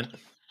that moment.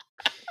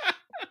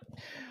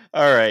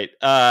 All right.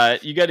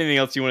 You got anything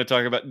else you want to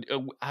talk about?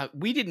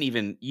 We didn't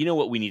even. You know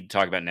what we need to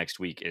talk about next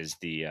week is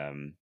the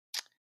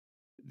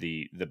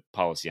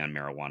policy on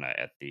marijuana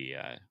at the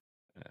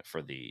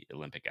for the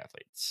Olympic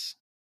athletes,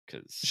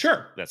 because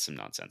that's some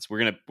nonsense. We're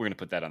gonna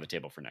put that on the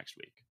table for next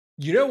week.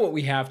 You know what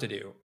we have to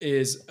do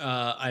is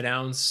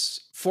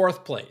announce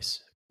fourth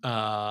place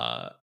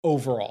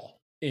overall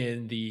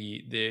in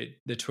the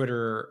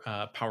Twitter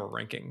power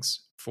rankings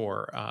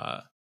for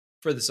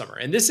the summer,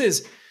 and this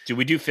is. Did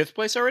we do fifth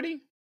place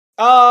already?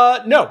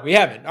 No, we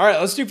haven't. All right,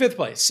 let's do fifth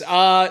place.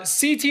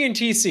 CT and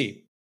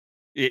TC.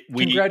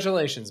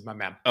 Congratulations, my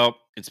man. Oh,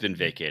 it's been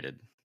vacated.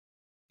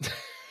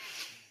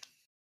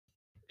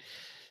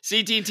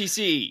 CT and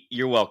TC,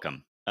 you're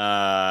welcome.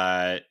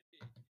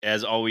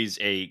 As always,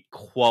 a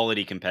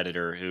quality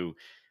competitor who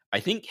I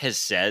think has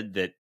said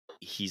that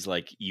he's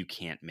like, you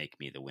can't make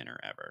me the winner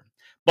ever.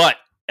 But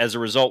as a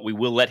result, we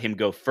will let him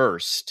go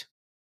first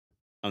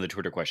on the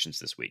Twitter questions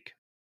this week.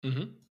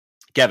 Mm-hmm.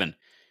 Kevin.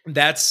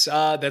 That's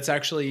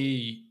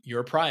actually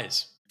your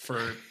prize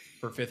for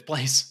fifth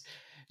place.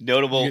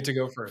 Notable You get to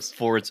go first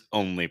for its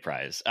only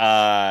prize. All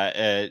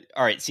right.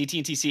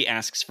 CT&TC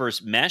asks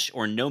first, mesh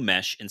or no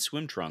mesh in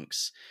swim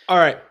trunks? All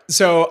right.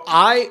 So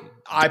I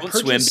don't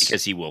swim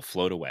because he will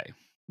float away.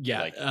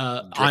 Yeah, like,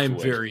 I'm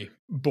away. very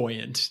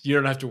buoyant. You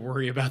don't have to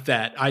worry about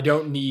that. I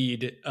don't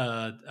need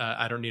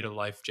a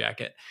life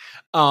jacket.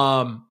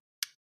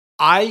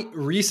 I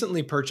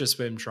recently purchased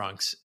swim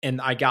trunks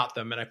and I got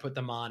them and I put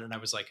them on and I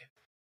was like,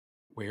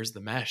 "Where's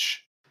the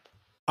mesh?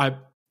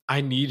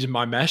 I need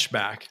my mesh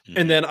back." Mhm.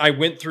 And then I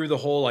went through the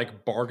whole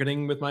like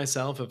bargaining with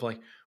myself of like,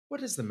 what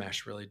does the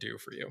mesh really do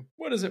for you?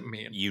 What does it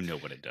mean? You know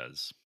what it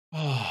does.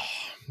 Oh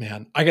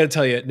man, I got to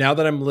tell you, now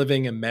that I'm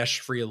living a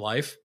mesh-free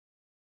life,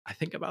 I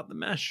think about the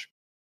mesh.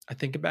 I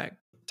think back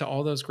to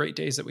all those great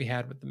days that we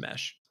had with the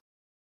mesh.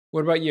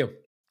 What about you?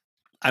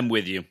 I'm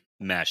with you.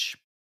 Mesh.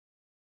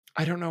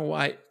 I don't know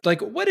why.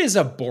 Like, what is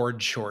a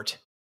board short?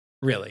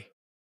 Really?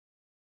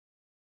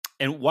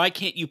 And why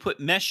can't you put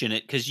mesh in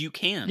it? Because you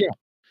can.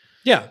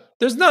 Yeah.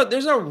 There's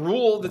no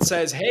rule that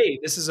says, hey,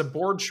 this is a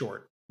board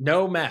short.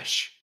 No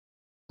mesh.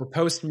 We're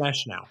post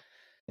mesh now.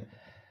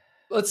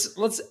 Let's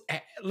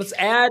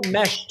add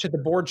mesh to the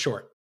board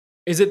short.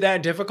 Is it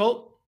that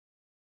difficult?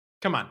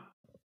 Come on.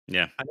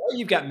 Yeah. I know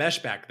you've got mesh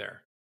back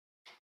there.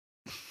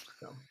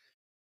 So.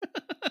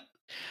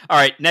 All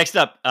right, next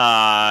up,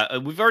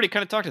 we've already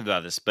kind of talked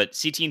about this, but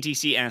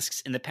CT&TC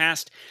asks, in the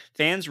past,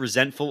 fans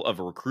resentful of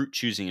a recruit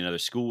choosing another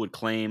school would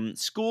claim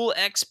School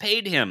X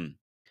paid him,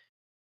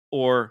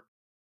 or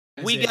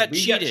we got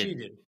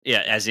cheated.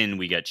 Yeah, as in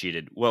we got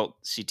cheated. Well,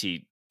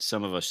 CT,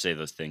 some of us say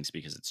those things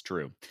because it's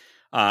true.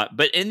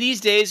 But in these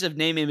days of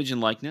name, image,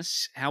 and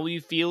likeness, how will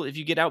you feel if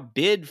you get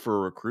outbid for a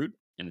recruit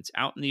and it's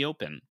out in the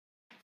open?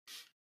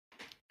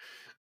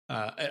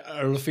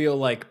 I'll feel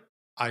like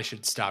I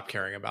should stop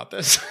caring about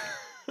this.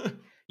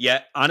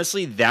 Yeah,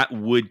 honestly, that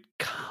would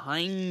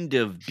kind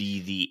of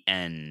be the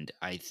end,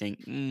 I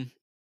think,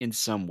 in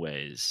some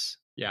ways.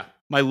 Yeah.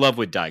 My love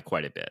would die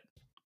quite a bit.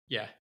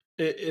 Yeah.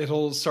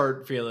 It'll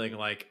start feeling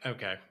like,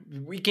 okay,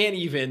 we can't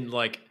even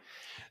like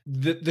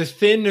the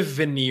thin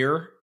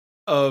veneer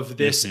of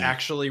this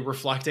actually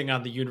reflecting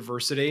on the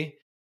university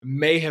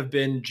may have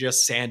been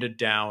just sanded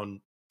down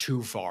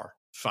too far,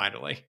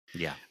 finally.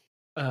 Yeah.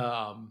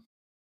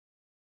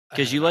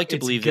 Because you like to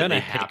believe that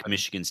they pick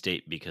Michigan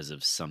State because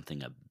of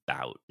something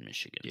about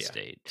Michigan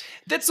State.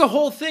 That's the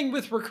whole thing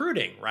with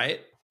recruiting,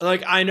 right?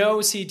 Like, I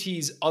know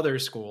CT's other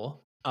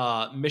school,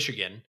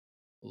 Michigan,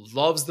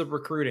 loves the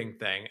recruiting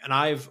thing. And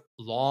I've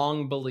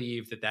long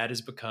believed that that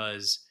is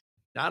because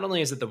not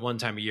only is it the one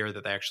time a year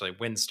that they actually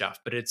win stuff,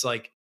 but it's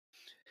like,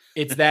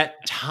 it's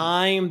that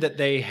time that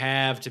they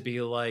have to be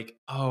like,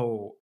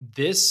 oh,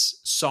 this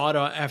sought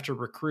after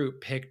recruit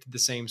picked the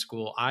same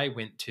school I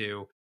went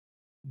to.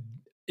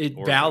 It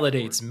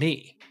validates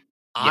me.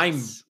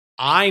 Yes.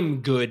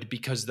 I'm good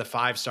because the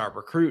 5-star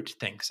recruit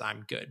thinks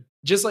I'm good.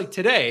 Just like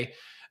today,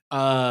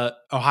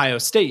 Ohio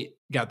State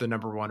got the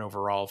number 1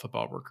 overall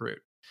football recruit.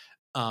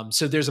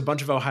 So there's a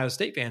bunch of Ohio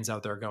State fans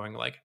out there going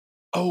like,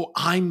 oh,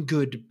 I'm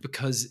good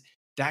because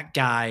that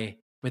guy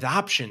with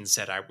options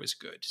said I was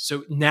good.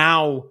 So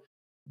now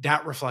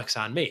that reflects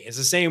on me. It's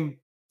the same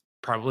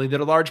probably that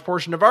a large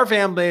portion of our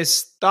fan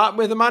base thought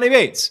with Imani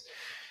Bates.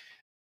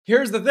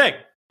 Here's the thing.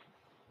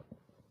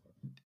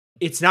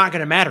 It's not going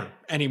to matter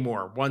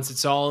anymore once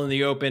it's all in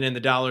the open and the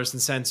dollars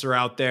and cents are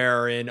out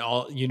there and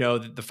all,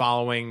 that the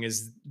following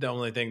is the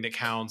only thing that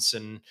counts,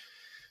 and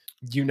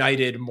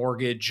United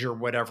Mortgage or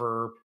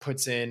whatever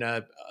puts in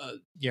a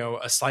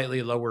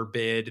slightly lower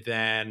bid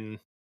than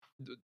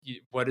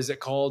what is it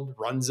called?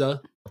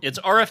 Runza. It's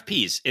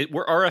RFPs.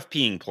 We're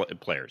RFPing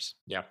players.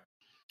 Yeah.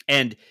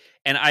 And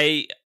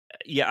I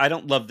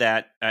don't love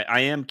that. I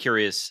am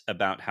curious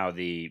about how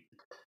the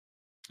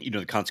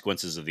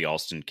consequences of the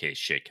Alston case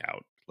shake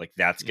out. Like,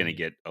 that's going to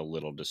get a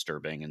little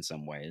disturbing in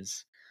some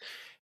ways.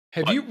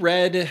 Have you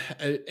read,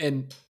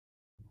 and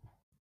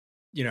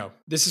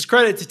this is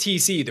credit to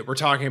TC that we're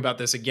talking about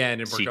this again,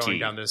 and we're going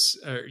down this,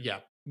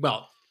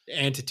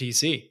 and to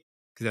TC,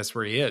 because that's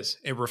where he is.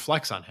 It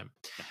reflects on him.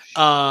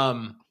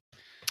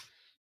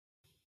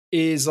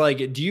 Is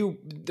like,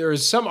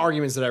 there's some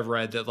arguments that I've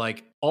read that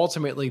like,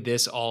 ultimately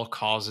this all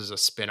causes a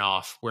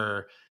spinoff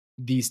where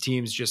these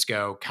teams just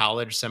go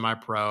college,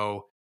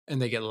 semi-pro, and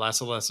they get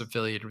less and less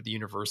affiliated with the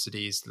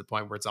universities to the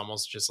point where it's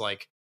almost just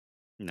like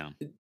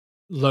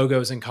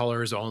logos and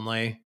colors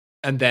only.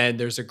 And then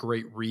there's a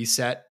great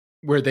reset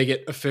where they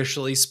get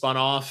officially spun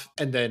off,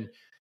 and then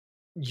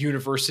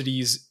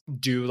universities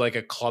do like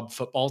a club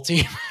football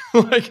team.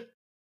 Like,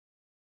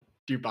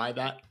 do you buy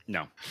that?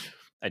 No,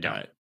 I don't.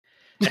 Right.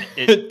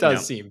 It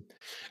does seem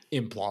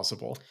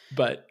implausible,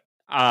 but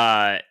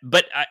I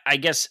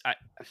guess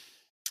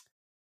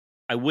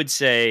I would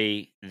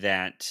say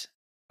that,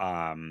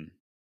 to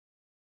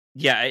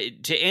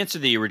answer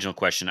the original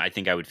question, I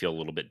think I would feel a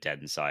little bit dead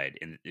inside,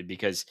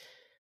 because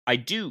I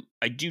do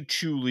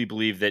truly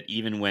believe that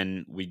even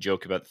when we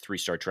joke about the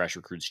 3-star trash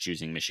recruits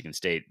choosing Michigan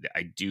State,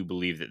 I do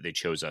believe that they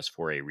chose us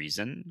for a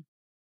reason.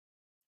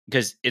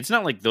 Because it's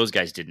not like those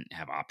guys didn't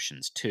have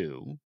options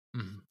too.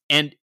 Mhm.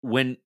 And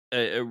when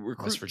a West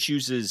recruit Virginia,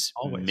 chooses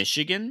always.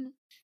 Michigan,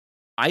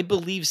 I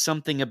believe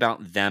something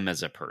about them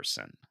as a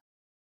person.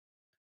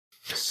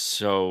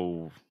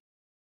 So,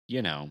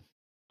 you know.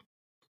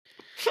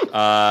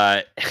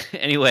 Uh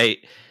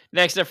anyway,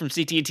 next up from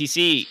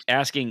CT&TC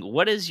asking,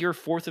 what does your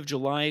 4th of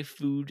July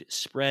food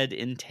spread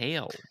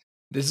entail?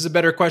 This is a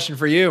better question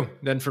for you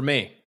than for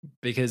me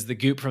because the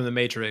goop from the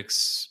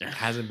Matrix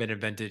hasn't been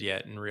invented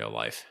yet in real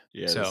life.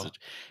 Yeah, So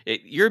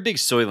you're a big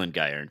Soylent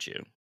guy, aren't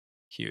you?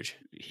 huge.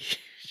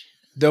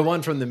 The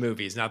one from the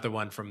movies, not the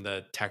one from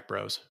the Tech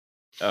Bros.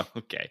 Oh,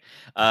 okay.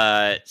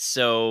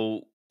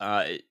 So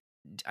I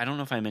don't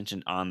know if I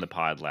mentioned on the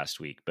pod last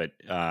week, but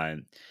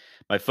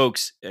my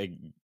folks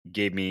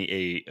gave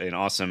me an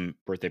awesome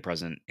birthday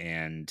present,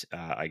 and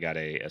I got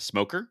a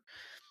smoker.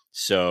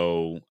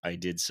 So I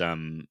did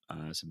some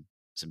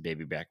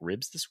baby back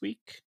ribs this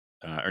week,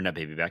 or not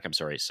baby back. I'm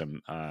sorry,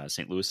 some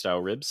St. Louis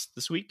style ribs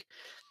this week,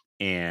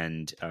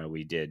 and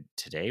we did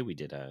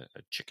a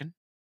chicken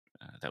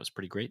that was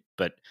pretty great,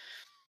 but.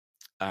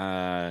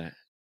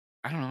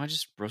 I don't know. I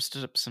just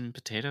roasted up some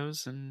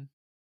potatoes and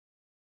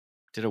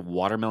did a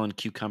watermelon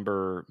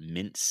cucumber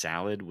mint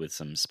salad with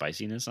some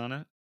spiciness on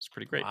it. It's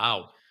pretty great.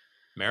 Wow.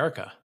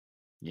 America.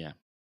 Yeah.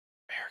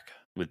 America.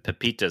 With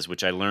pepitas,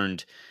 which I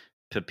learned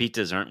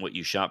pepitas aren't what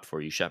you shop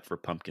for. You shop for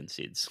pumpkin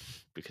seeds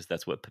because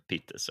that's what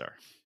pepitas are.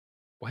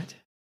 What?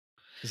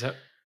 Is that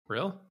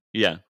real?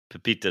 Yeah.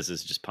 Pepitas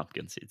is just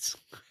pumpkin seeds.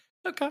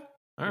 Okay.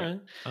 All Yeah. right.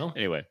 Well,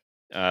 Anyway.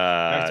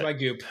 back to my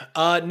goop.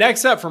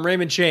 Next up from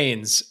Raymond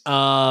Chains.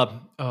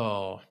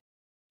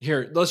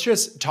 Here, let's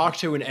just talk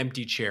to an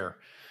empty chair.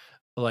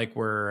 Like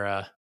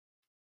we're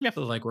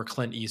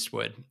Clint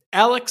Eastwood.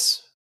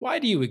 Alex, why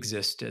do you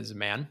exist as a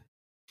man?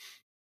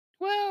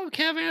 Well,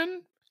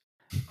 Kevin,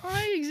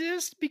 I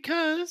exist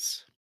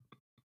because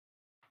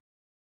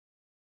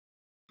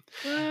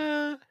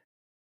well,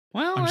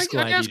 I'm just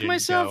glad I you ask didn't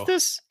myself go.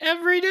 this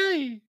every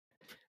day.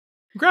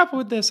 Grapple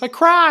with this. I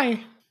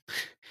cry.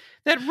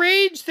 That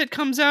rage that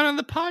comes out on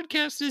the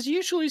podcast is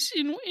usually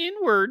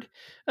inward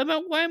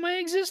about why my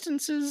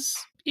existence is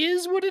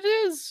what it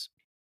is.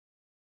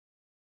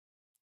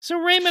 So,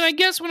 Raymond, I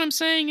guess what I'm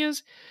saying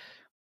is,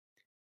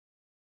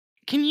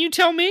 can you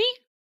tell me?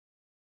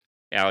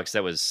 Alex,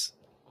 that was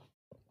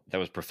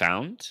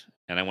profound,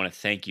 and I want to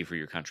thank you for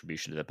your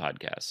contribution to the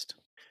podcast.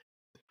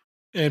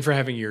 And for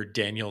having your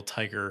Daniel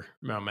Tiger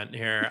moment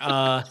here.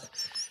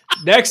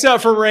 Next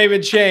up from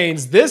Raymond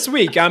Chains. This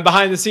week on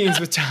Behind the Scenes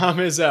with Tom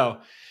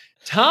Izzo.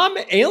 Tom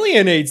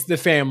alienates the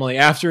family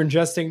after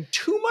ingesting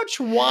too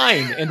much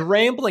wine and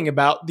rambling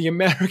about the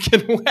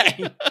American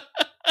way.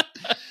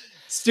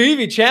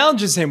 Stevie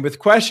challenges him with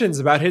questions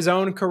about his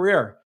own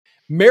career.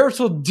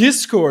 Marital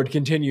discord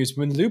continues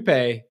when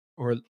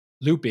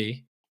Lupe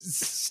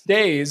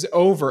stays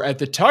over at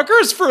the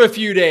Tuckers for a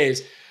few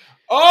days.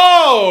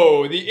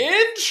 Oh, the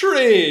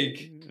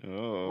intrigue.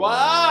 Oh.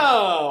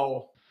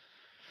 Wow.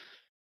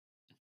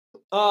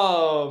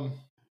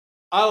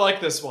 I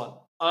like this one.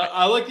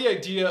 I like the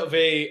idea of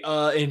a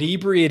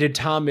inebriated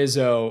Tom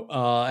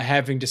Izzo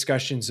having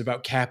discussions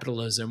about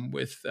capitalism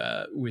with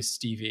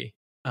Stevie,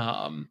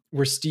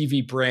 where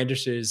Stevie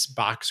brandishes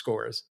box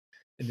scores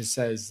and it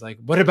says like,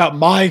 "What about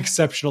my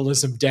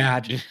exceptionalism,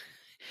 Dad?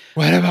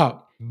 What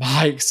about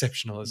my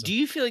exceptionalism?" Do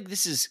you feel like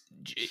this has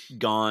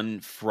gone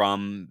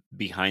from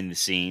behind the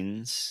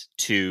scenes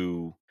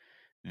to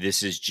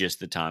this is just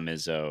the Tom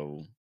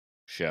Izzo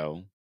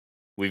show?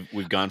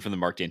 We've gone from the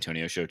Mark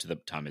D'Antonio show to the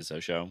Tom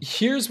Izzo show.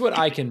 Here's what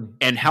I can.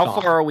 And how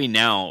buy. far are we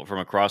now from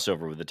a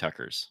crossover with the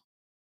Tuckers?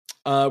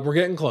 We're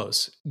getting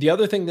close. The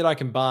other thing that I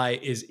can buy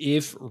is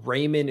if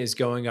Raymond is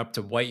going up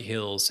to White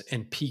Hills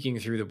and peeking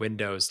through the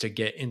windows to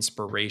get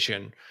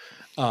inspiration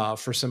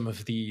for some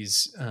of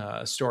these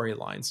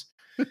storylines.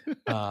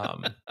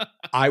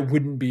 I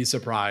wouldn't be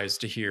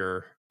surprised to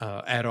hear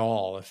at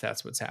all if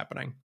that's what's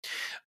happening.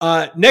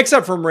 Next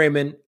up from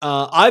Raymond,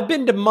 I've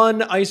been to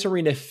Munn Ice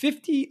Arena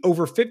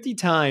over 50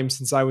 times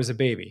since I was a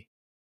baby.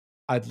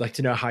 I'd like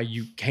to know how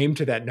you came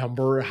to that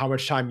number, how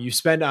much time you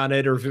spent on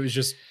it, or if it was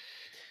just.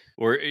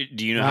 Or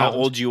do you know how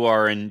old you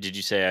are? And did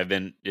you say I've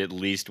been at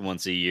least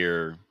once a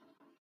year,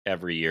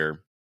 every year?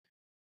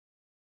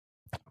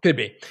 Could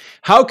be.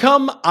 How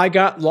come I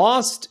got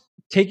lost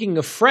taking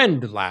a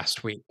friend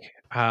last week?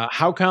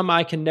 How come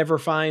I can never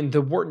find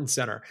the Wharton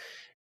Center?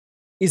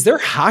 Is there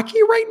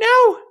hockey right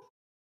now?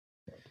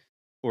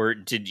 Or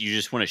did you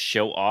just want to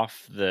show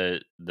off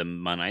the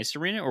Munn Ice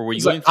Arena? Or were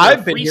you going for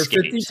I've a been free here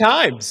skate? 50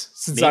 times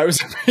since I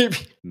was a baby.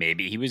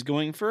 Maybe he was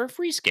going for a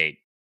free skate.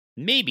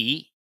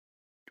 Maybe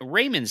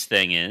Raymond's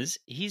thing is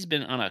he's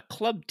been on a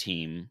club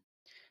team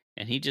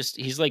and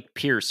he's like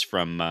Pierce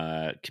from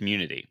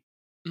Community.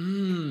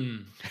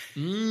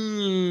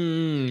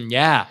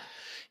 Yeah.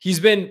 He's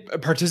been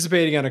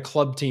participating on a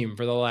club team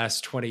for the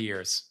last 20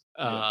 years.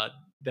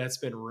 That's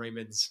been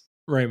Raymond's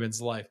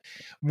Raymond's life.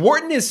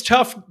 Wharton is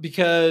tough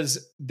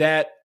because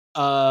that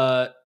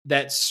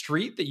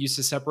street that used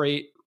to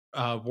separate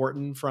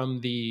Wharton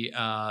from the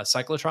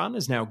cyclotron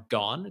is now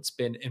gone. It's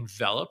been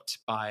enveloped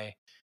by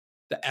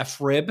the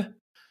F-rib. What's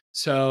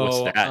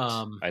So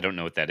that? I don't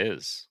know what that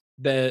is.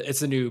 it's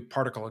the new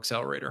particle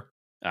accelerator.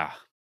 Ah,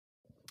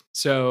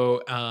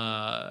 So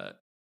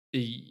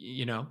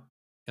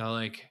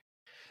like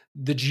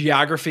the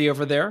geography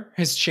over there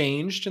has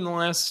changed in the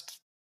last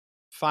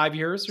 5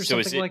 years or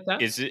something like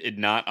that. Is it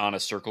not on a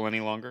circle any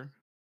longer?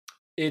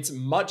 It's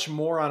much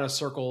more on a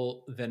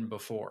circle than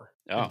before.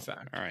 Oh, in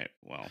fact, all right.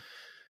 Well,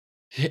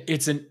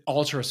 it's an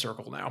ultra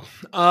circle now.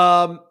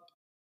 I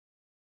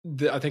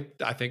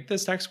think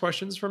this next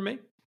question is from me.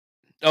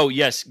 oh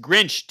yes,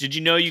 Grinch. Did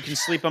you know you can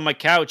sleep on my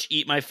couch,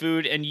 eat my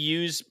food, and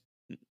use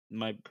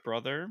my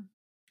brother?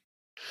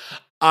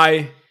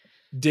 I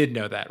did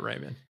know that,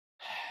 Raymond.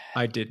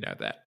 I did know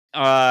that.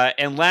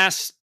 And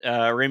last,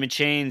 Raymond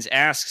Chains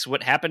asks,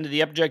 "What happened to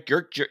the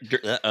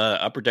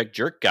upper deck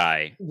jerk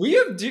guy?"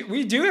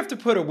 We do have to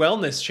put a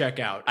wellness check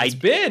out. I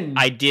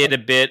did a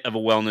bit of a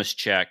wellness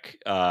check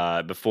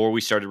before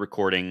we started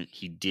recording.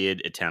 He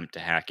did attempt to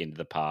hack into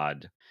the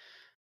pod,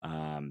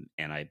 and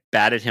I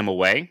batted him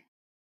away.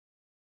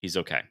 He's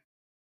okay.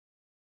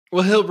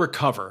 Well, he'll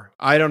recover.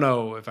 I don't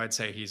know if I'd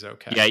say he's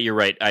okay. Yeah, you're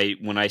right.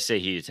 When I say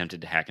he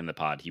attempted to hack in the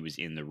pod, he was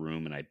in the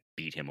room and I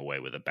beat him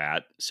away with a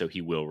bat, so he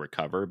will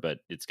recover, but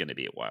it's going to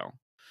be a while.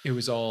 It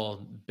was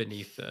all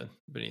beneath the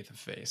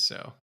face,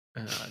 so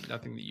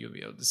nothing that you'll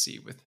be able to see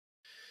with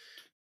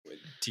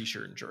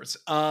t-shirt and shorts.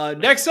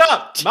 Next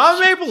up,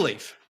 Mama Maple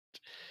Leaf.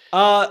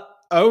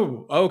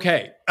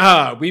 Okay.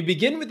 We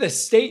begin with a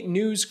state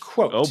news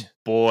quote. Oh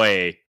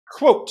boy.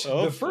 Quote,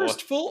 the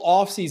first full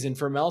offseason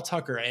for Mel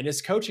Tucker and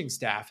his coaching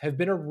staff have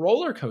been a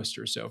roller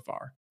coaster so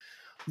far.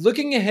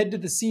 Looking ahead to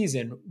the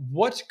season,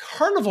 what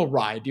carnival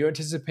ride do you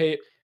anticipate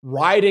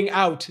riding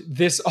out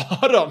this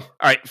autumn? All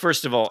right,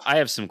 first of all, I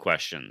have some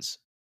questions.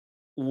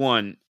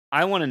 One,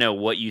 I want to know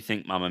what you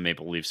think Mama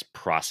Maple Leaf's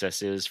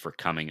process is for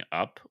coming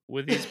up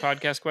with these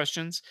podcast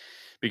questions.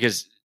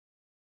 Because,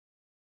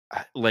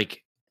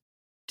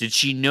 did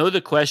she know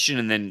the question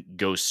and then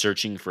go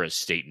searching for a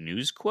state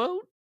news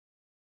quote?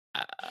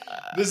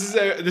 This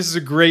is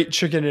a great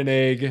chicken and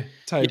egg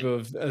type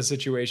of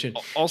situation.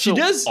 Also, she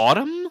does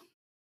autumn.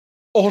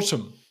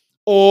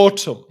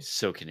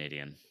 So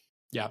Canadian.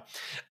 Yeah.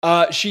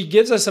 She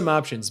gives us some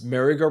options: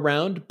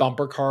 merry-go-round,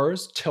 bumper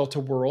cars,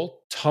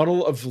 tilt-a-whirl,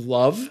 tunnel of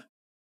love,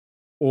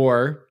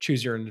 or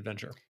choose your own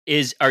adventure.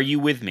 Are you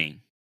with me?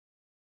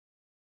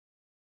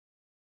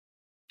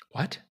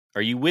 What?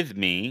 Are you with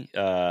me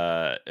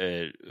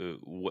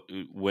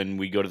when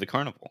we go to the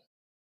carnival?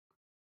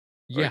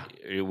 Yeah.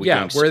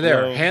 We're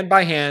there. Hand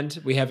by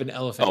hand, we have an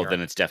elephant. Oh, then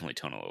it's definitely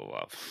Tunnel of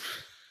Love.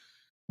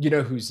 You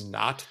know who's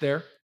not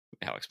there?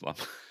 Alex Plum.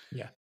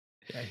 Yeah,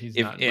 he's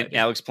not. And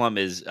Alex Plum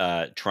is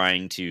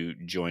trying to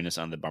join us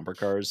on the bumper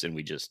cars, and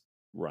we just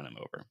run him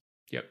over.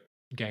 Yep.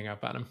 Gang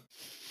up on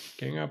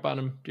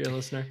him, dear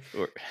listener.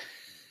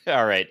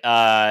 All right.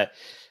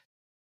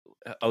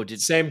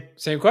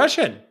 Same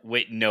question.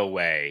 Wait, no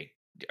way.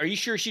 Are you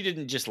sure she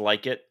didn't just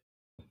like it?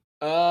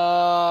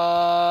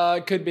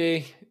 Could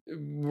be.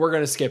 We're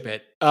gonna skip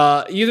it.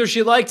 Either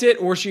she liked it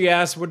or she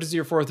asked, "What does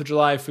your 4th of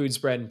July food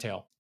spread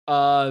entail?"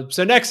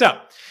 So next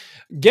up,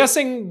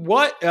 guessing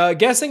that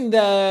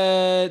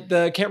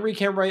the Can't Read,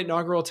 Can't Write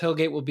inaugural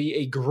tailgate will be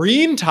a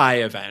green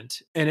tie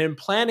event, and in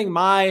planning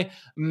my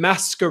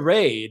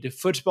masquerade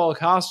football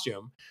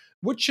costume,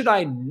 what should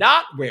I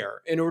not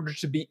wear in order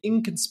to be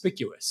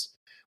inconspicuous?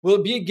 Will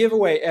it be a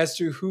giveaway as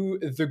to who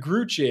the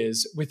Grooch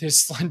is with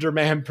his Slender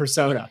Man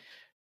persona?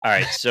 All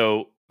right,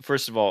 so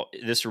first of all,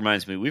 this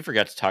reminds me, we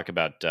forgot to talk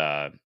about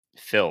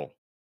Phil,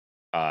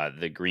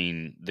 the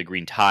green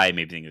tie,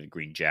 maybe thinking of the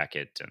green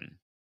jacket, and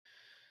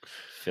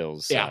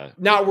Phil's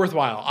not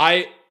worthwhile.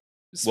 I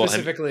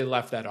specifically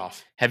left that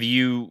off. Do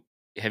you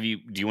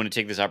want to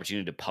take this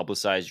opportunity to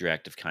publicize your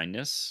act of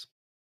kindness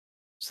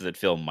so that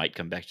Phil might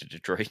come back to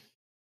Detroit?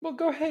 Well,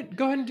 go ahead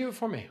and do it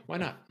for me. Why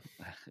not?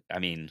 I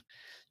mean,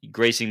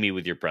 gracing me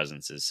with your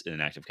presence is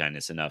an act of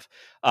kindness enough.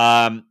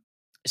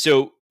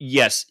 So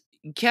yes,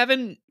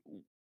 Kevin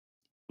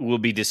will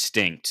be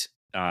distinct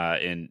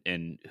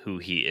in who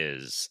he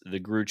is. The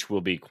Grooch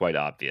will be quite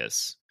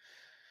obvious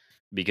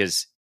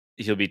because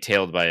he'll be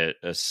tailed by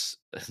a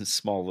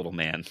small little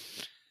man.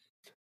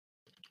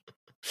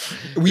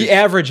 We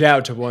average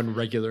out to one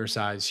regular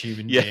size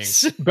human being,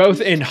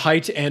 both in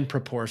height and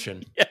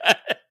proportion. Yeah.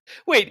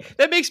 Wait,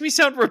 that makes me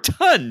sound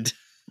rotund.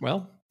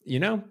 Well,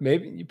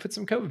 maybe you put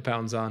some COVID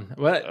pounds on.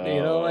 What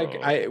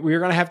we're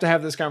gonna have to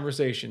have this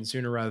conversation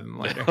sooner rather than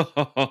later.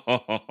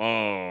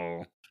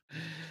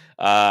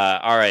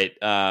 All right.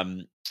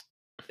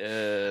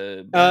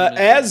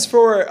 As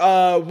for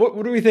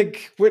what do we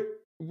think?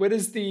 What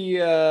is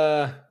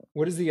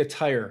the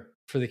attire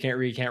for the Can't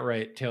Read, Can't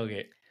Write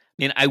tailgate?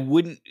 Man, I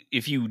wouldn't,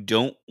 if you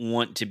don't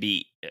want to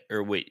be,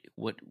 or wait,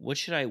 what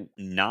should I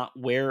not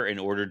wear in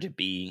order to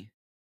be?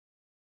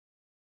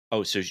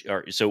 Oh,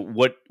 so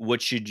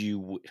what should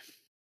you?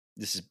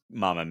 This is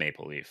Mama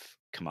Maple Leaf.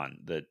 Come on,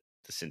 the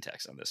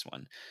syntax on this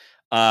one.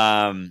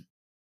 I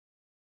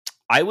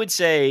would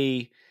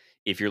say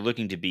if you're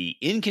looking to be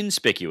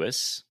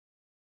inconspicuous,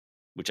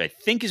 which I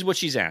think is what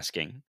she's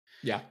asking,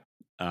 Yeah.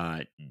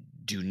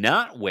 do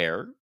not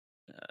wear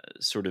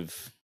sort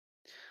of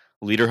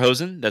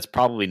lederhosen. That's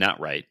probably not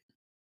right.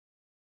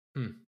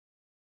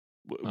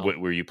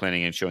 Were you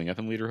planning on showing up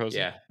in lederhosen?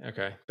 Yeah.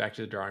 Okay. Back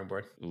to the drawing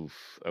board.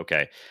 Oof.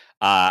 Okay.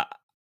 I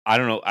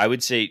don't know. I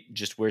would say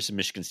just wear some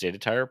Michigan State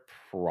attire.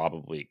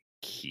 Probably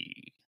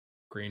key.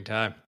 Green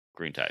tie.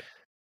 Green tie.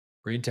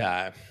 Green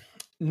tie.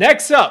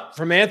 Next up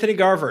from Anthony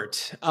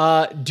Garvert.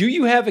 Do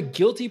you have a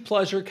guilty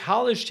pleasure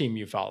college team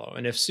you follow?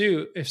 And if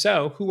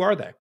so, who are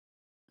they?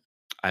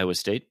 Iowa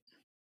State.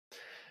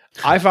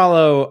 I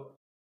follow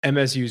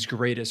MSU's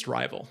greatest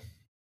rival,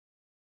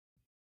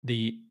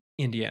 the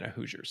Indiana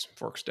Hoosiers,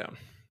 Forks Down.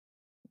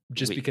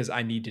 Just because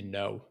I need to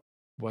know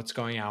what's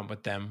going on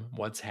with them,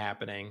 what's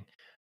happening.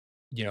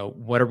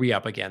 What are we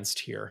up against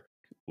here?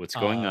 What's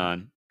going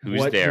on? Who's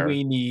what there? What do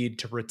we need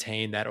to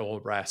retain that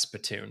old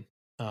Rasputin?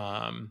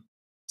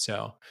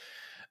 So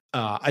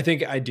I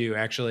think I do,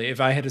 actually.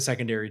 If I had a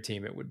secondary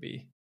team, it would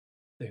be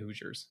the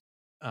Hoosiers.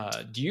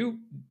 Do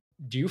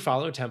you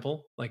follow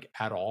Temple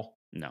at all?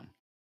 No,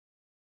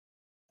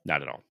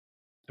 not at all.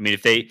 I mean,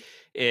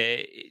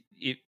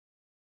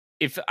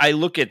 if I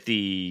look at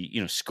the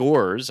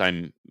scores,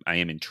 I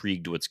am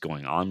intrigued what's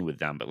going on with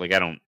them. But I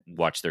don't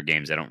watch their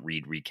games. I don't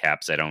read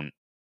recaps. I don't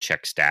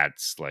check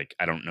stats.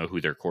 I don't know who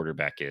their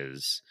quarterback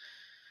is.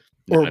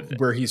 Or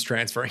where he's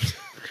transferring.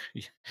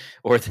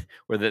 or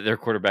that their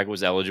quarterback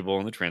was eligible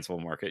in the transfer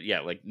market.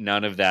 Yeah,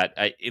 none of that.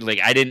 I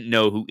didn't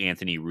know who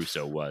Anthony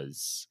Russo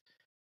was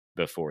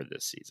before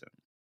this season.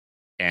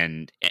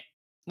 And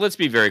let's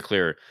be very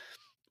clear.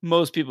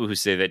 Most people who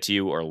say that to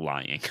you are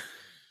lying.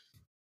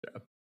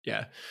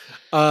 Yeah.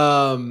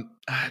 I'm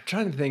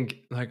trying to think,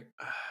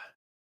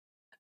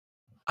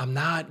 I'm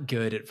not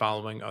good at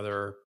following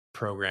other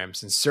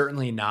programs, and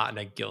certainly not in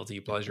a guilty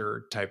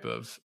pleasure type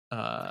of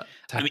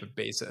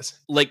basis.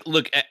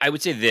 Look, I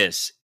would say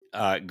this,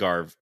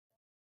 Garv,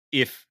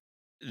 if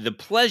the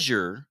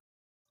pleasure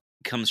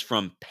comes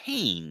from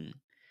pain,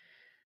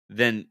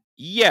 then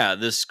yeah,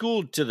 the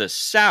school to the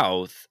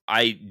south,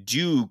 I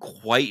do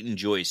quite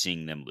enjoy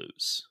seeing them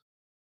lose.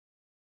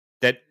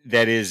 That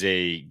is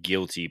a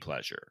guilty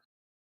pleasure.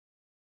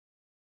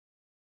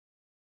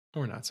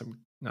 Or not so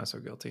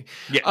guilty.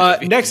 Yeah.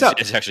 Next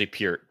up, it's actually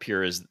pure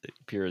as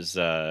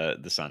the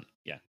sun.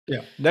 Yeah.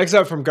 Yeah. Next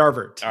up from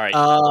Garvert. All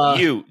right.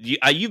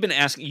 You've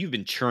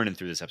been churning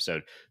through this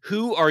episode.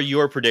 Who are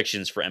your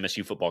predictions for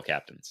MSU football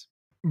captains?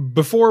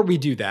 Before we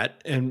do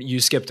that, and you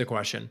skipped a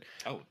question.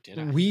 Oh, did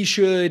I? We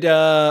should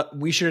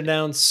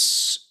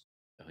announce.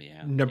 Oh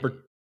yeah.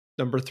 Number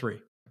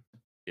 3.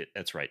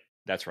 That's right.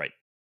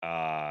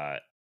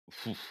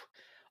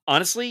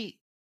 Honestly,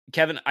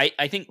 Kevin,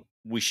 I think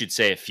we should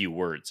say a few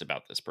words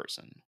about this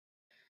person,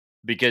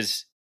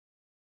 because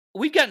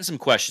we've gotten some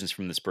questions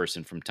from this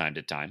person from time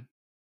to time,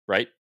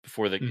 right?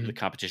 Before the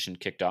competition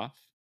kicked off.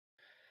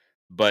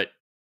 But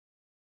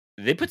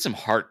they put some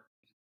heart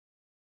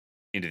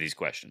into these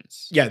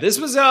questions. Yeah, this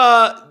was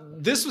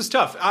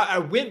tough. I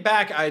went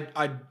back,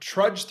 I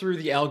trudged through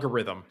the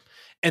algorithm,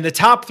 and the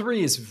top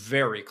 3 is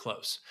very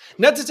close.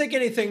 Not to take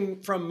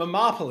anything from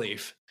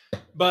Mamapaleaf,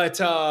 but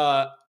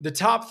the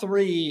top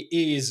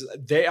 3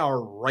 they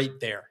are right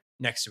there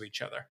next to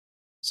each other.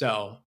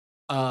 So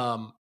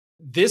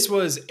this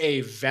was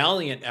a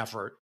valiant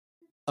effort,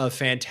 a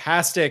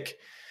fantastic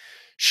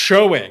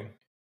showing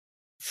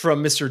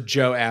from Mr.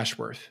 Joe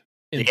Ashworth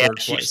in third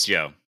place.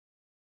 Joe.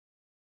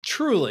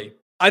 Truly,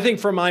 I think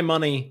for my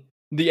money,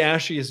 the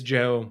ashiest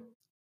Joe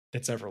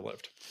that's ever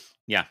lived.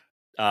 Yeah.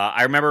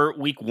 I remember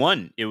week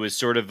 1. It was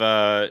sort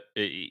of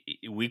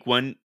week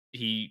 1.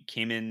 He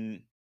came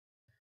in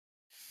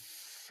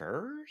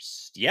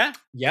first. Yeah.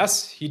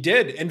 Yes, he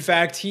did. In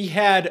fact, he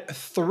had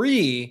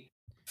 3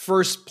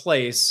 first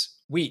place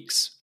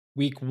weeks.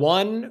 Week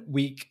 1,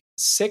 week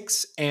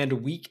 6,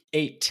 and week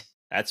 8.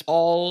 That's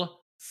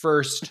all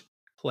first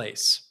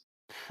place.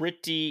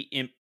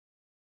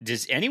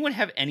 Does anyone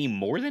have any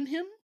more than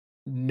him?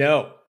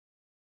 No.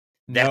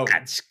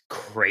 That's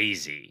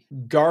crazy.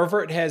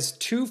 Garvert has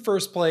 2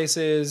 first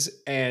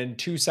places and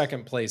 2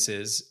 second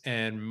places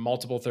and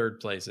multiple third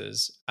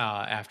places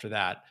after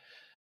that.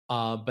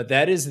 But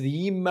that is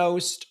the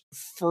most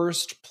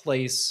first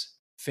place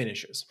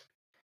finishes.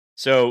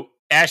 So,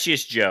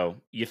 Ashiest Joe,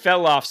 you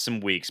fell off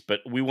some weeks, but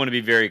we want to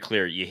be very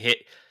clear.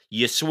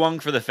 You swung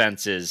for the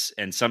fences,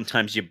 and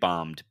sometimes you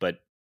bombed, but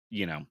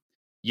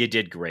you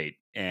did great,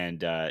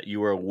 and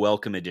you were a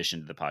welcome addition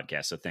to the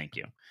podcast. So thank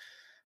you.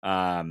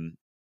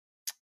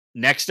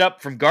 Next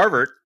up from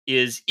Garvert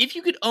is, if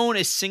you could own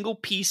a single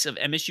piece of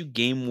MSU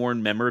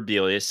game-worn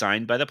memorabilia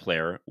signed by the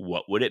player,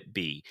 what would it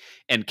be?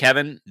 And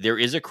Kevin, there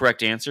is a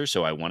correct answer,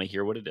 so I want to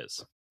hear what it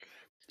is.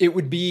 It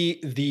would be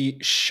the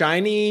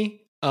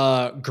shiny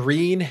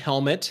green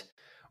helmet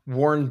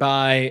worn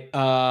by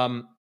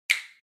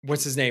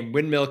what's his name?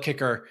 Windmill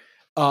kicker.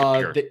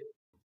 Geiger.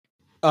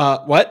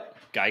 What?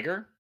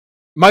 Geiger?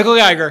 Michael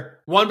Geiger,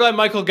 won by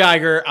Michael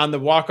Geiger on the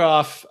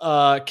walk-off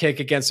kick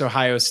against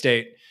Ohio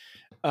State,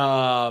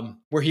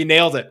 where he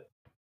nailed it.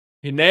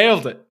 He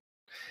nailed it.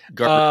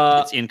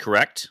 It's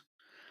incorrect.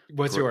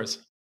 What's yours?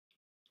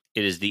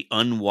 It is the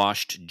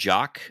unwashed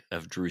jock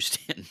of Drew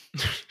Stanton.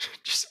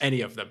 Just any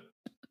of them.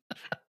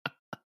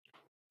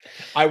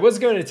 I was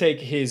going to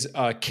take his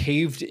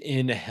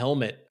caved-in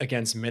helmet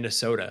against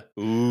Minnesota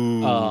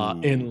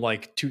in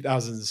like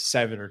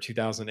 2007 or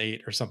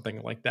 2008 or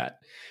something like that.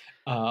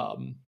 I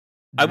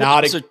would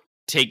also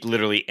take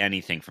literally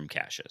anything from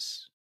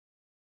Cassius.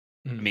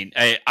 I mean,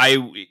 I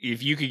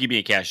if you could give me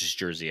a Cassius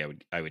jersey,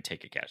 I would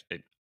take a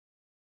Cassius.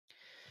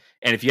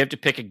 And if you have to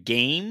pick a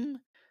game,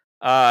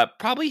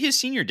 probably his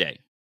senior day.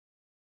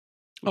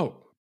 Oh,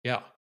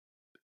 yeah.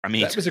 I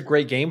mean, that was a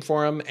great game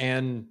for him,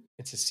 and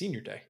it's his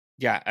senior day.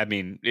 Yeah, I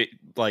mean,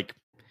 I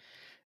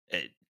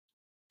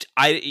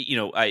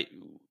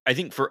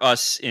think for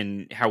us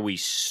in how we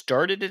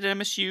started at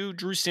MSU,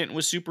 Drew Stanton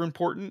was super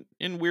important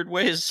in weird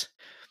ways.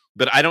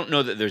 But I don't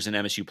know that there's an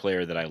MSU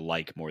player that I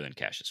like more than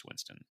Cassius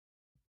Winston.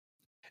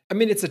 I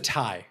mean, it's a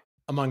tie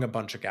among a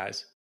bunch of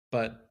guys,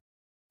 but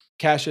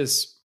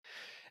Cassius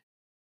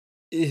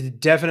is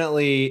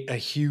definitely a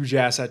huge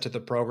asset to the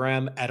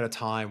program at a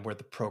time where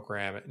the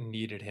program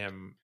needed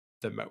him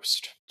the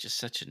most. Just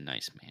such a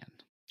nice man.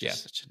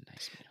 Such a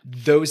nice man.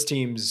 Those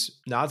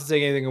teams, not to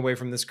take anything away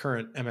from this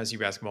current MSU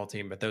basketball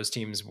team, but those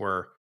teams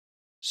were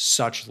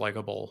such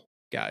likable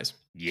guys.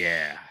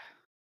 Yeah.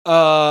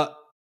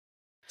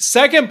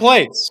 Second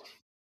place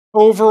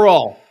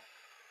overall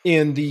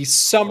in the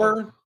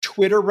summer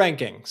Twitter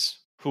rankings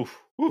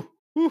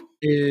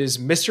is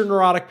Mr.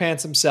 Neurotic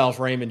Pants himself,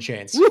 Raymond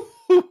Chains.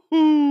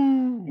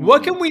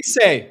 What can we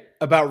say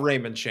about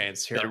Raymond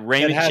Chains here?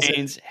 Raymond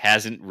Chains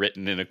hasn't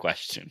written in a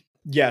question.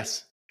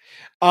 Yes.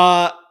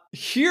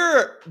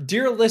 Here,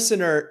 dear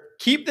listener,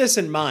 keep this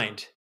in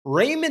mind.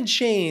 Raymond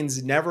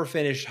Chains never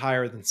finished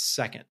higher than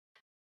second.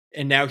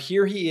 And now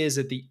here he is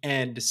at the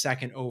end,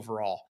 second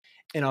overall.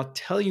 And I'll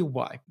tell you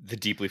why. The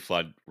deeply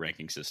flawed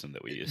ranking system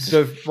that we use.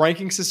 The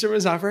ranking system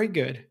is not very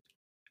good.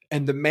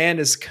 And the man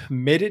is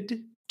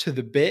committed to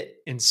the bit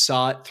and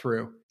saw it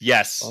through.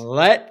 Yes.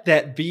 Let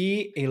that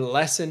be a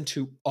lesson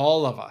to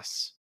all of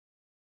us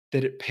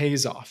that it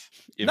pays off.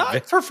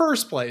 Not for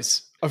first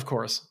place, of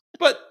course,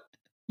 but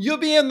you'll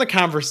be in the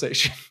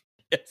conversation.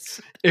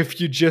 Yes.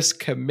 If you just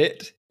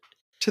commit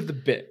to the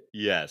bit.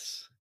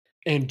 Yes.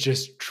 And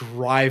just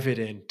drive it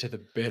into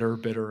the bitter,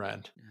 bitter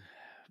end.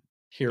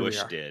 Here Bush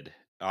we are. did.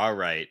 All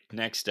right.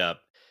 Next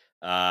up.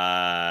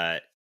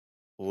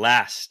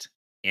 Last,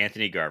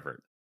 Anthony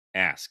Garvert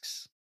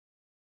asks,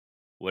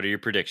 what are your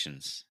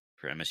predictions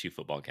for MSU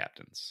football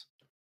captains?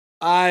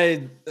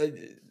 I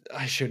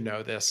should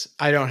know this.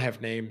 I don't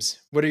have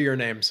names. What are your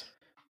names?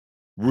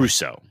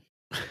 Russo.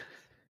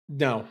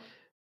 No.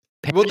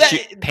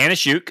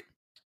 Panashuk.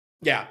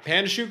 Yeah,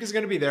 Panashuk is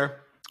going to be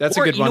there. That's a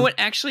good one. You know what?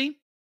 Actually,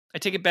 I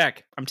take it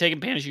back. I'm taking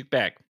Panashuk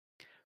back.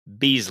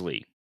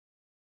 Beasley.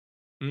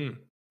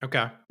 Okay.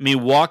 I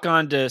mean, walk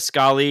on to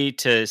Scully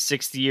to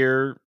 6th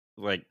year,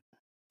 like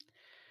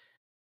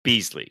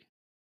Beasley.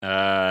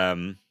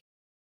 I'm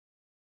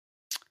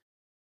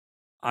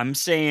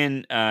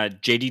saying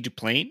JD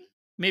Duplain,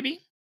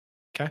 maybe.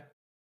 Okay.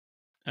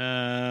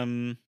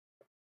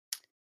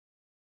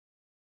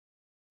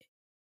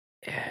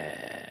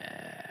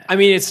 I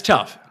mean, it's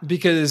tough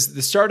because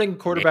the starting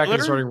quarterback and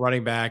the starting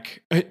running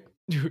back.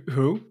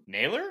 Who?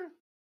 Naylor?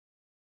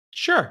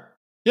 Sure.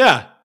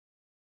 Yeah.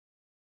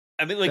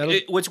 I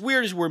mean, what's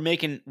weird is we're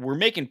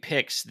making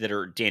picks that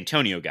are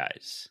D'Antonio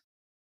guys.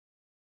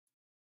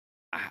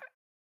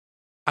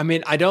 I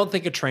mean, I don't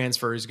think a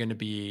transfer is going to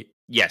be.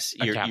 Yes,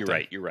 you're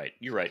right. You're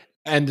right.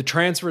 And the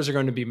transfers are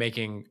going to be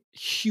making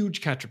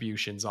huge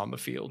contributions on the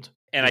field.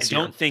 And I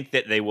don't think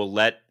that they will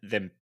let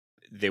them.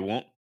 They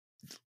won't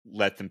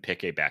let them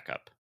pick a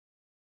backup.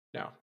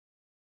 No.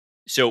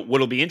 So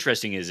what'll be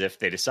interesting is if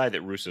they decide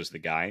that Russo's the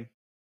guy.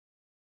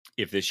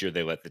 If this year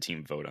they let the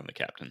team vote on the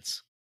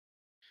captains.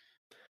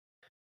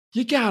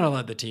 You gotta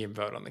let the team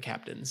vote on the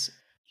captains.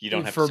 You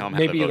don't have to tell them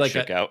how the vote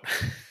shook out.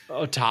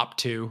 A top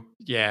two.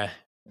 Yeah.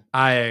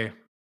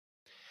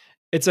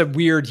 It's a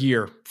weird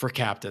year for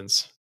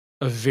captains.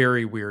 A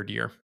very weird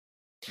year.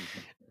 Mm-hmm.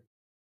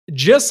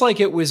 Just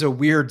like it was a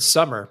weird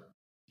summer.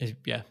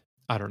 Yeah,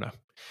 I don't know.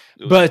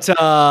 But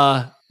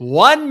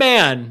one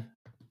man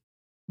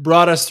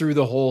brought us through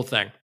the whole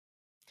thing.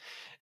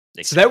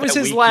 So that was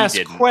his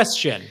last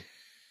question.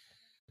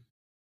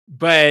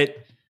 But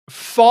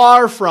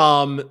far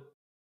from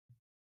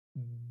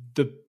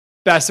the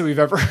best that we've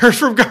ever heard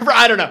from Garvert.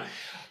 I don't know.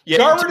 Yeah,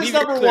 Garvert is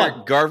number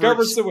one.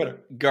 Garvert's the winner.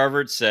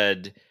 Garvert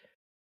said,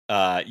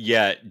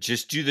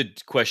 just do the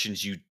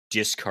questions you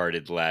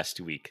discarded last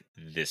week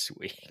this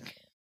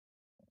week.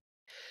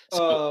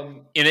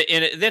 So,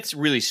 that's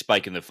really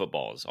spiking the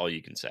football is all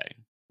you can say.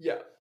 Yeah.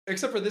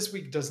 Except for this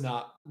week does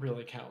not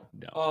really count.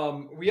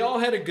 No. We all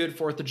had a good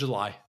 4th of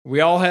July.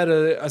 We all had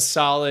a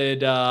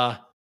solid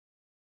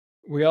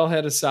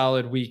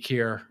week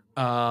here.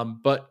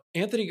 But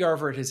Anthony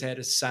Garvert has had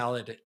a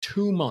solid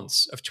 2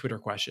 months of Twitter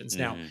questions.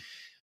 Now,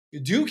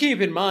 do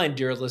keep in mind,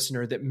 dear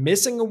listener, that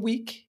missing a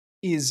week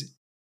is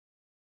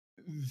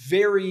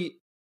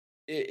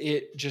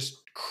it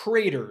just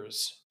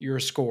craters your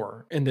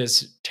score in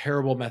this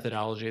terrible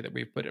methodology that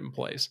we've put in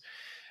place.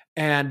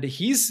 And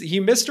he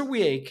missed a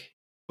week,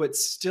 but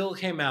still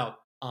came out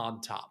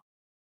on top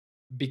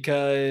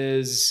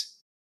because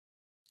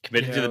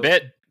committed to the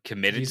bit,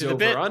 committed to the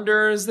bit.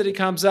 Unders that he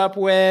comes up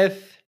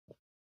with.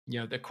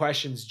 The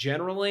questions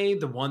generally,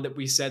 the one that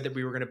we said that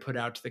we were going to put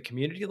out to the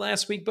community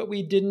last week, but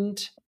we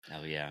didn't.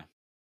 Oh yeah.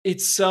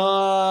 It's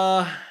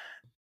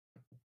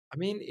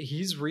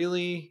he's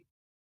really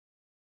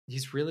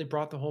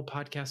brought the whole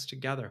podcast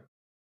together.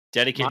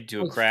 Dedicated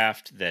to a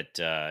craft that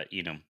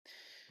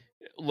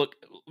look,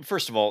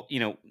 first of all,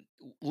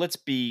 let's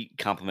be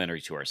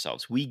complimentary to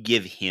ourselves. We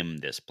give him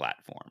this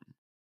platform.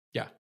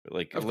 Yeah.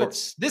 Like, of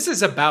course. This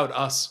is about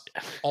us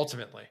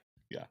ultimately.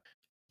 Yeah.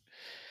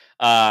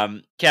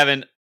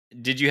 Kevin,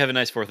 did you have a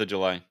nice 4th of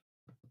July?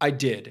 I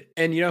did.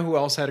 And you know who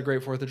else had a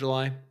great 4th of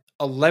July?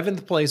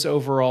 11th place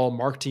overall,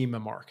 Marquis.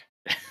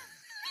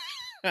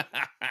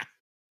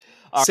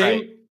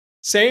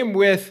 Same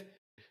with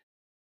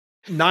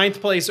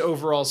 9th place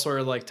overall,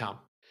 Sawyer Lake Tom.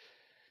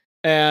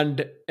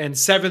 And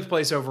 7th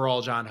place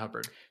overall, John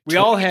Hubbard. We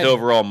all had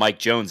overall Mike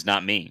Jones,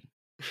 not me.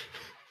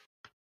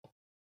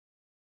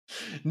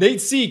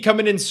 Nate C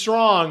coming in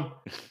strong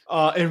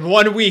in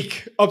 1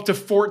 week up to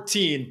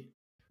 14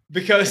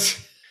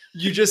 because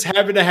you just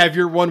happen to have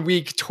your 1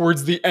 week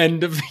towards the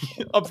end of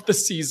the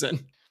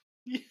season.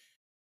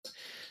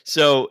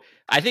 So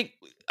I think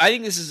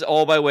this is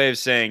all by way of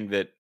saying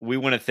that we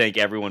want to thank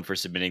everyone for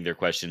submitting their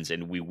questions,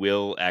 and we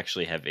will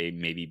actually have a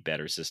maybe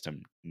better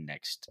system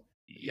next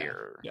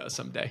year. Yeah,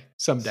 someday.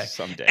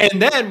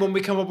 And then when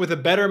we come up with a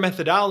better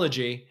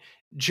methodology,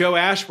 Joe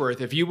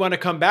Ashworth, if you want to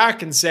come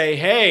back and say,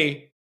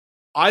 hey,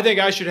 I think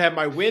I should have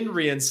my win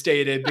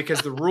reinstated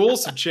because the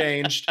rules have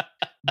changed,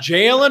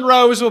 Jalen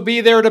Rose will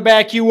be there to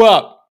back you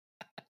up.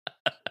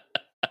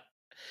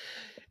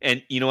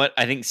 And you know what?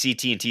 I think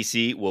CT and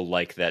TC will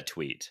like that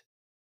tweet.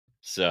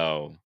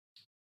 So,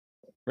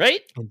 right?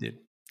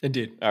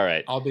 Indeed. All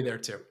right. I'll be there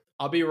too.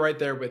 I'll be right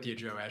there with you,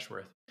 Joe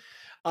Ashworth.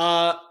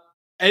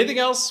 Anything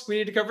else we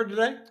need to cover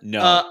today?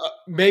 No.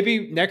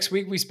 Maybe next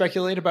week we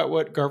speculate about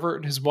what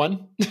Garvert has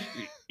won.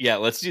 Yeah,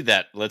 let's do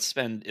that. Let's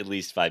spend at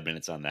least 5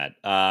 minutes on that.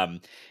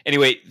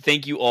 Anyway,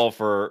 thank you all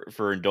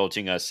for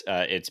indulging us.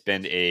 It's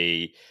been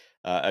a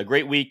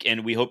great week,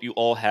 and we hope you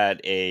all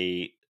had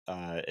a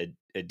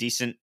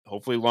decent,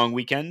 hopefully long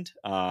weekend.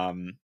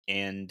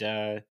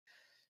 And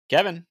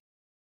Kevin,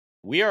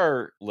 we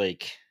are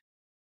like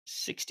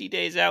 60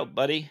 days out,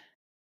 buddy.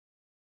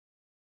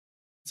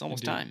 It's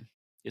almost time.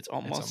 It's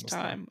almost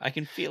time. I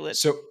can feel it.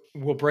 So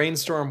we'll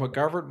brainstorm what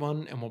Garvert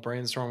won, and we'll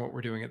brainstorm what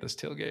we're doing at this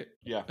tailgate.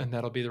 Yeah. And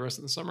that'll be the rest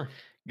of the summer.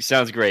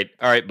 Sounds great.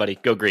 All right, buddy.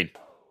 Go green.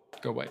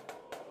 Go white.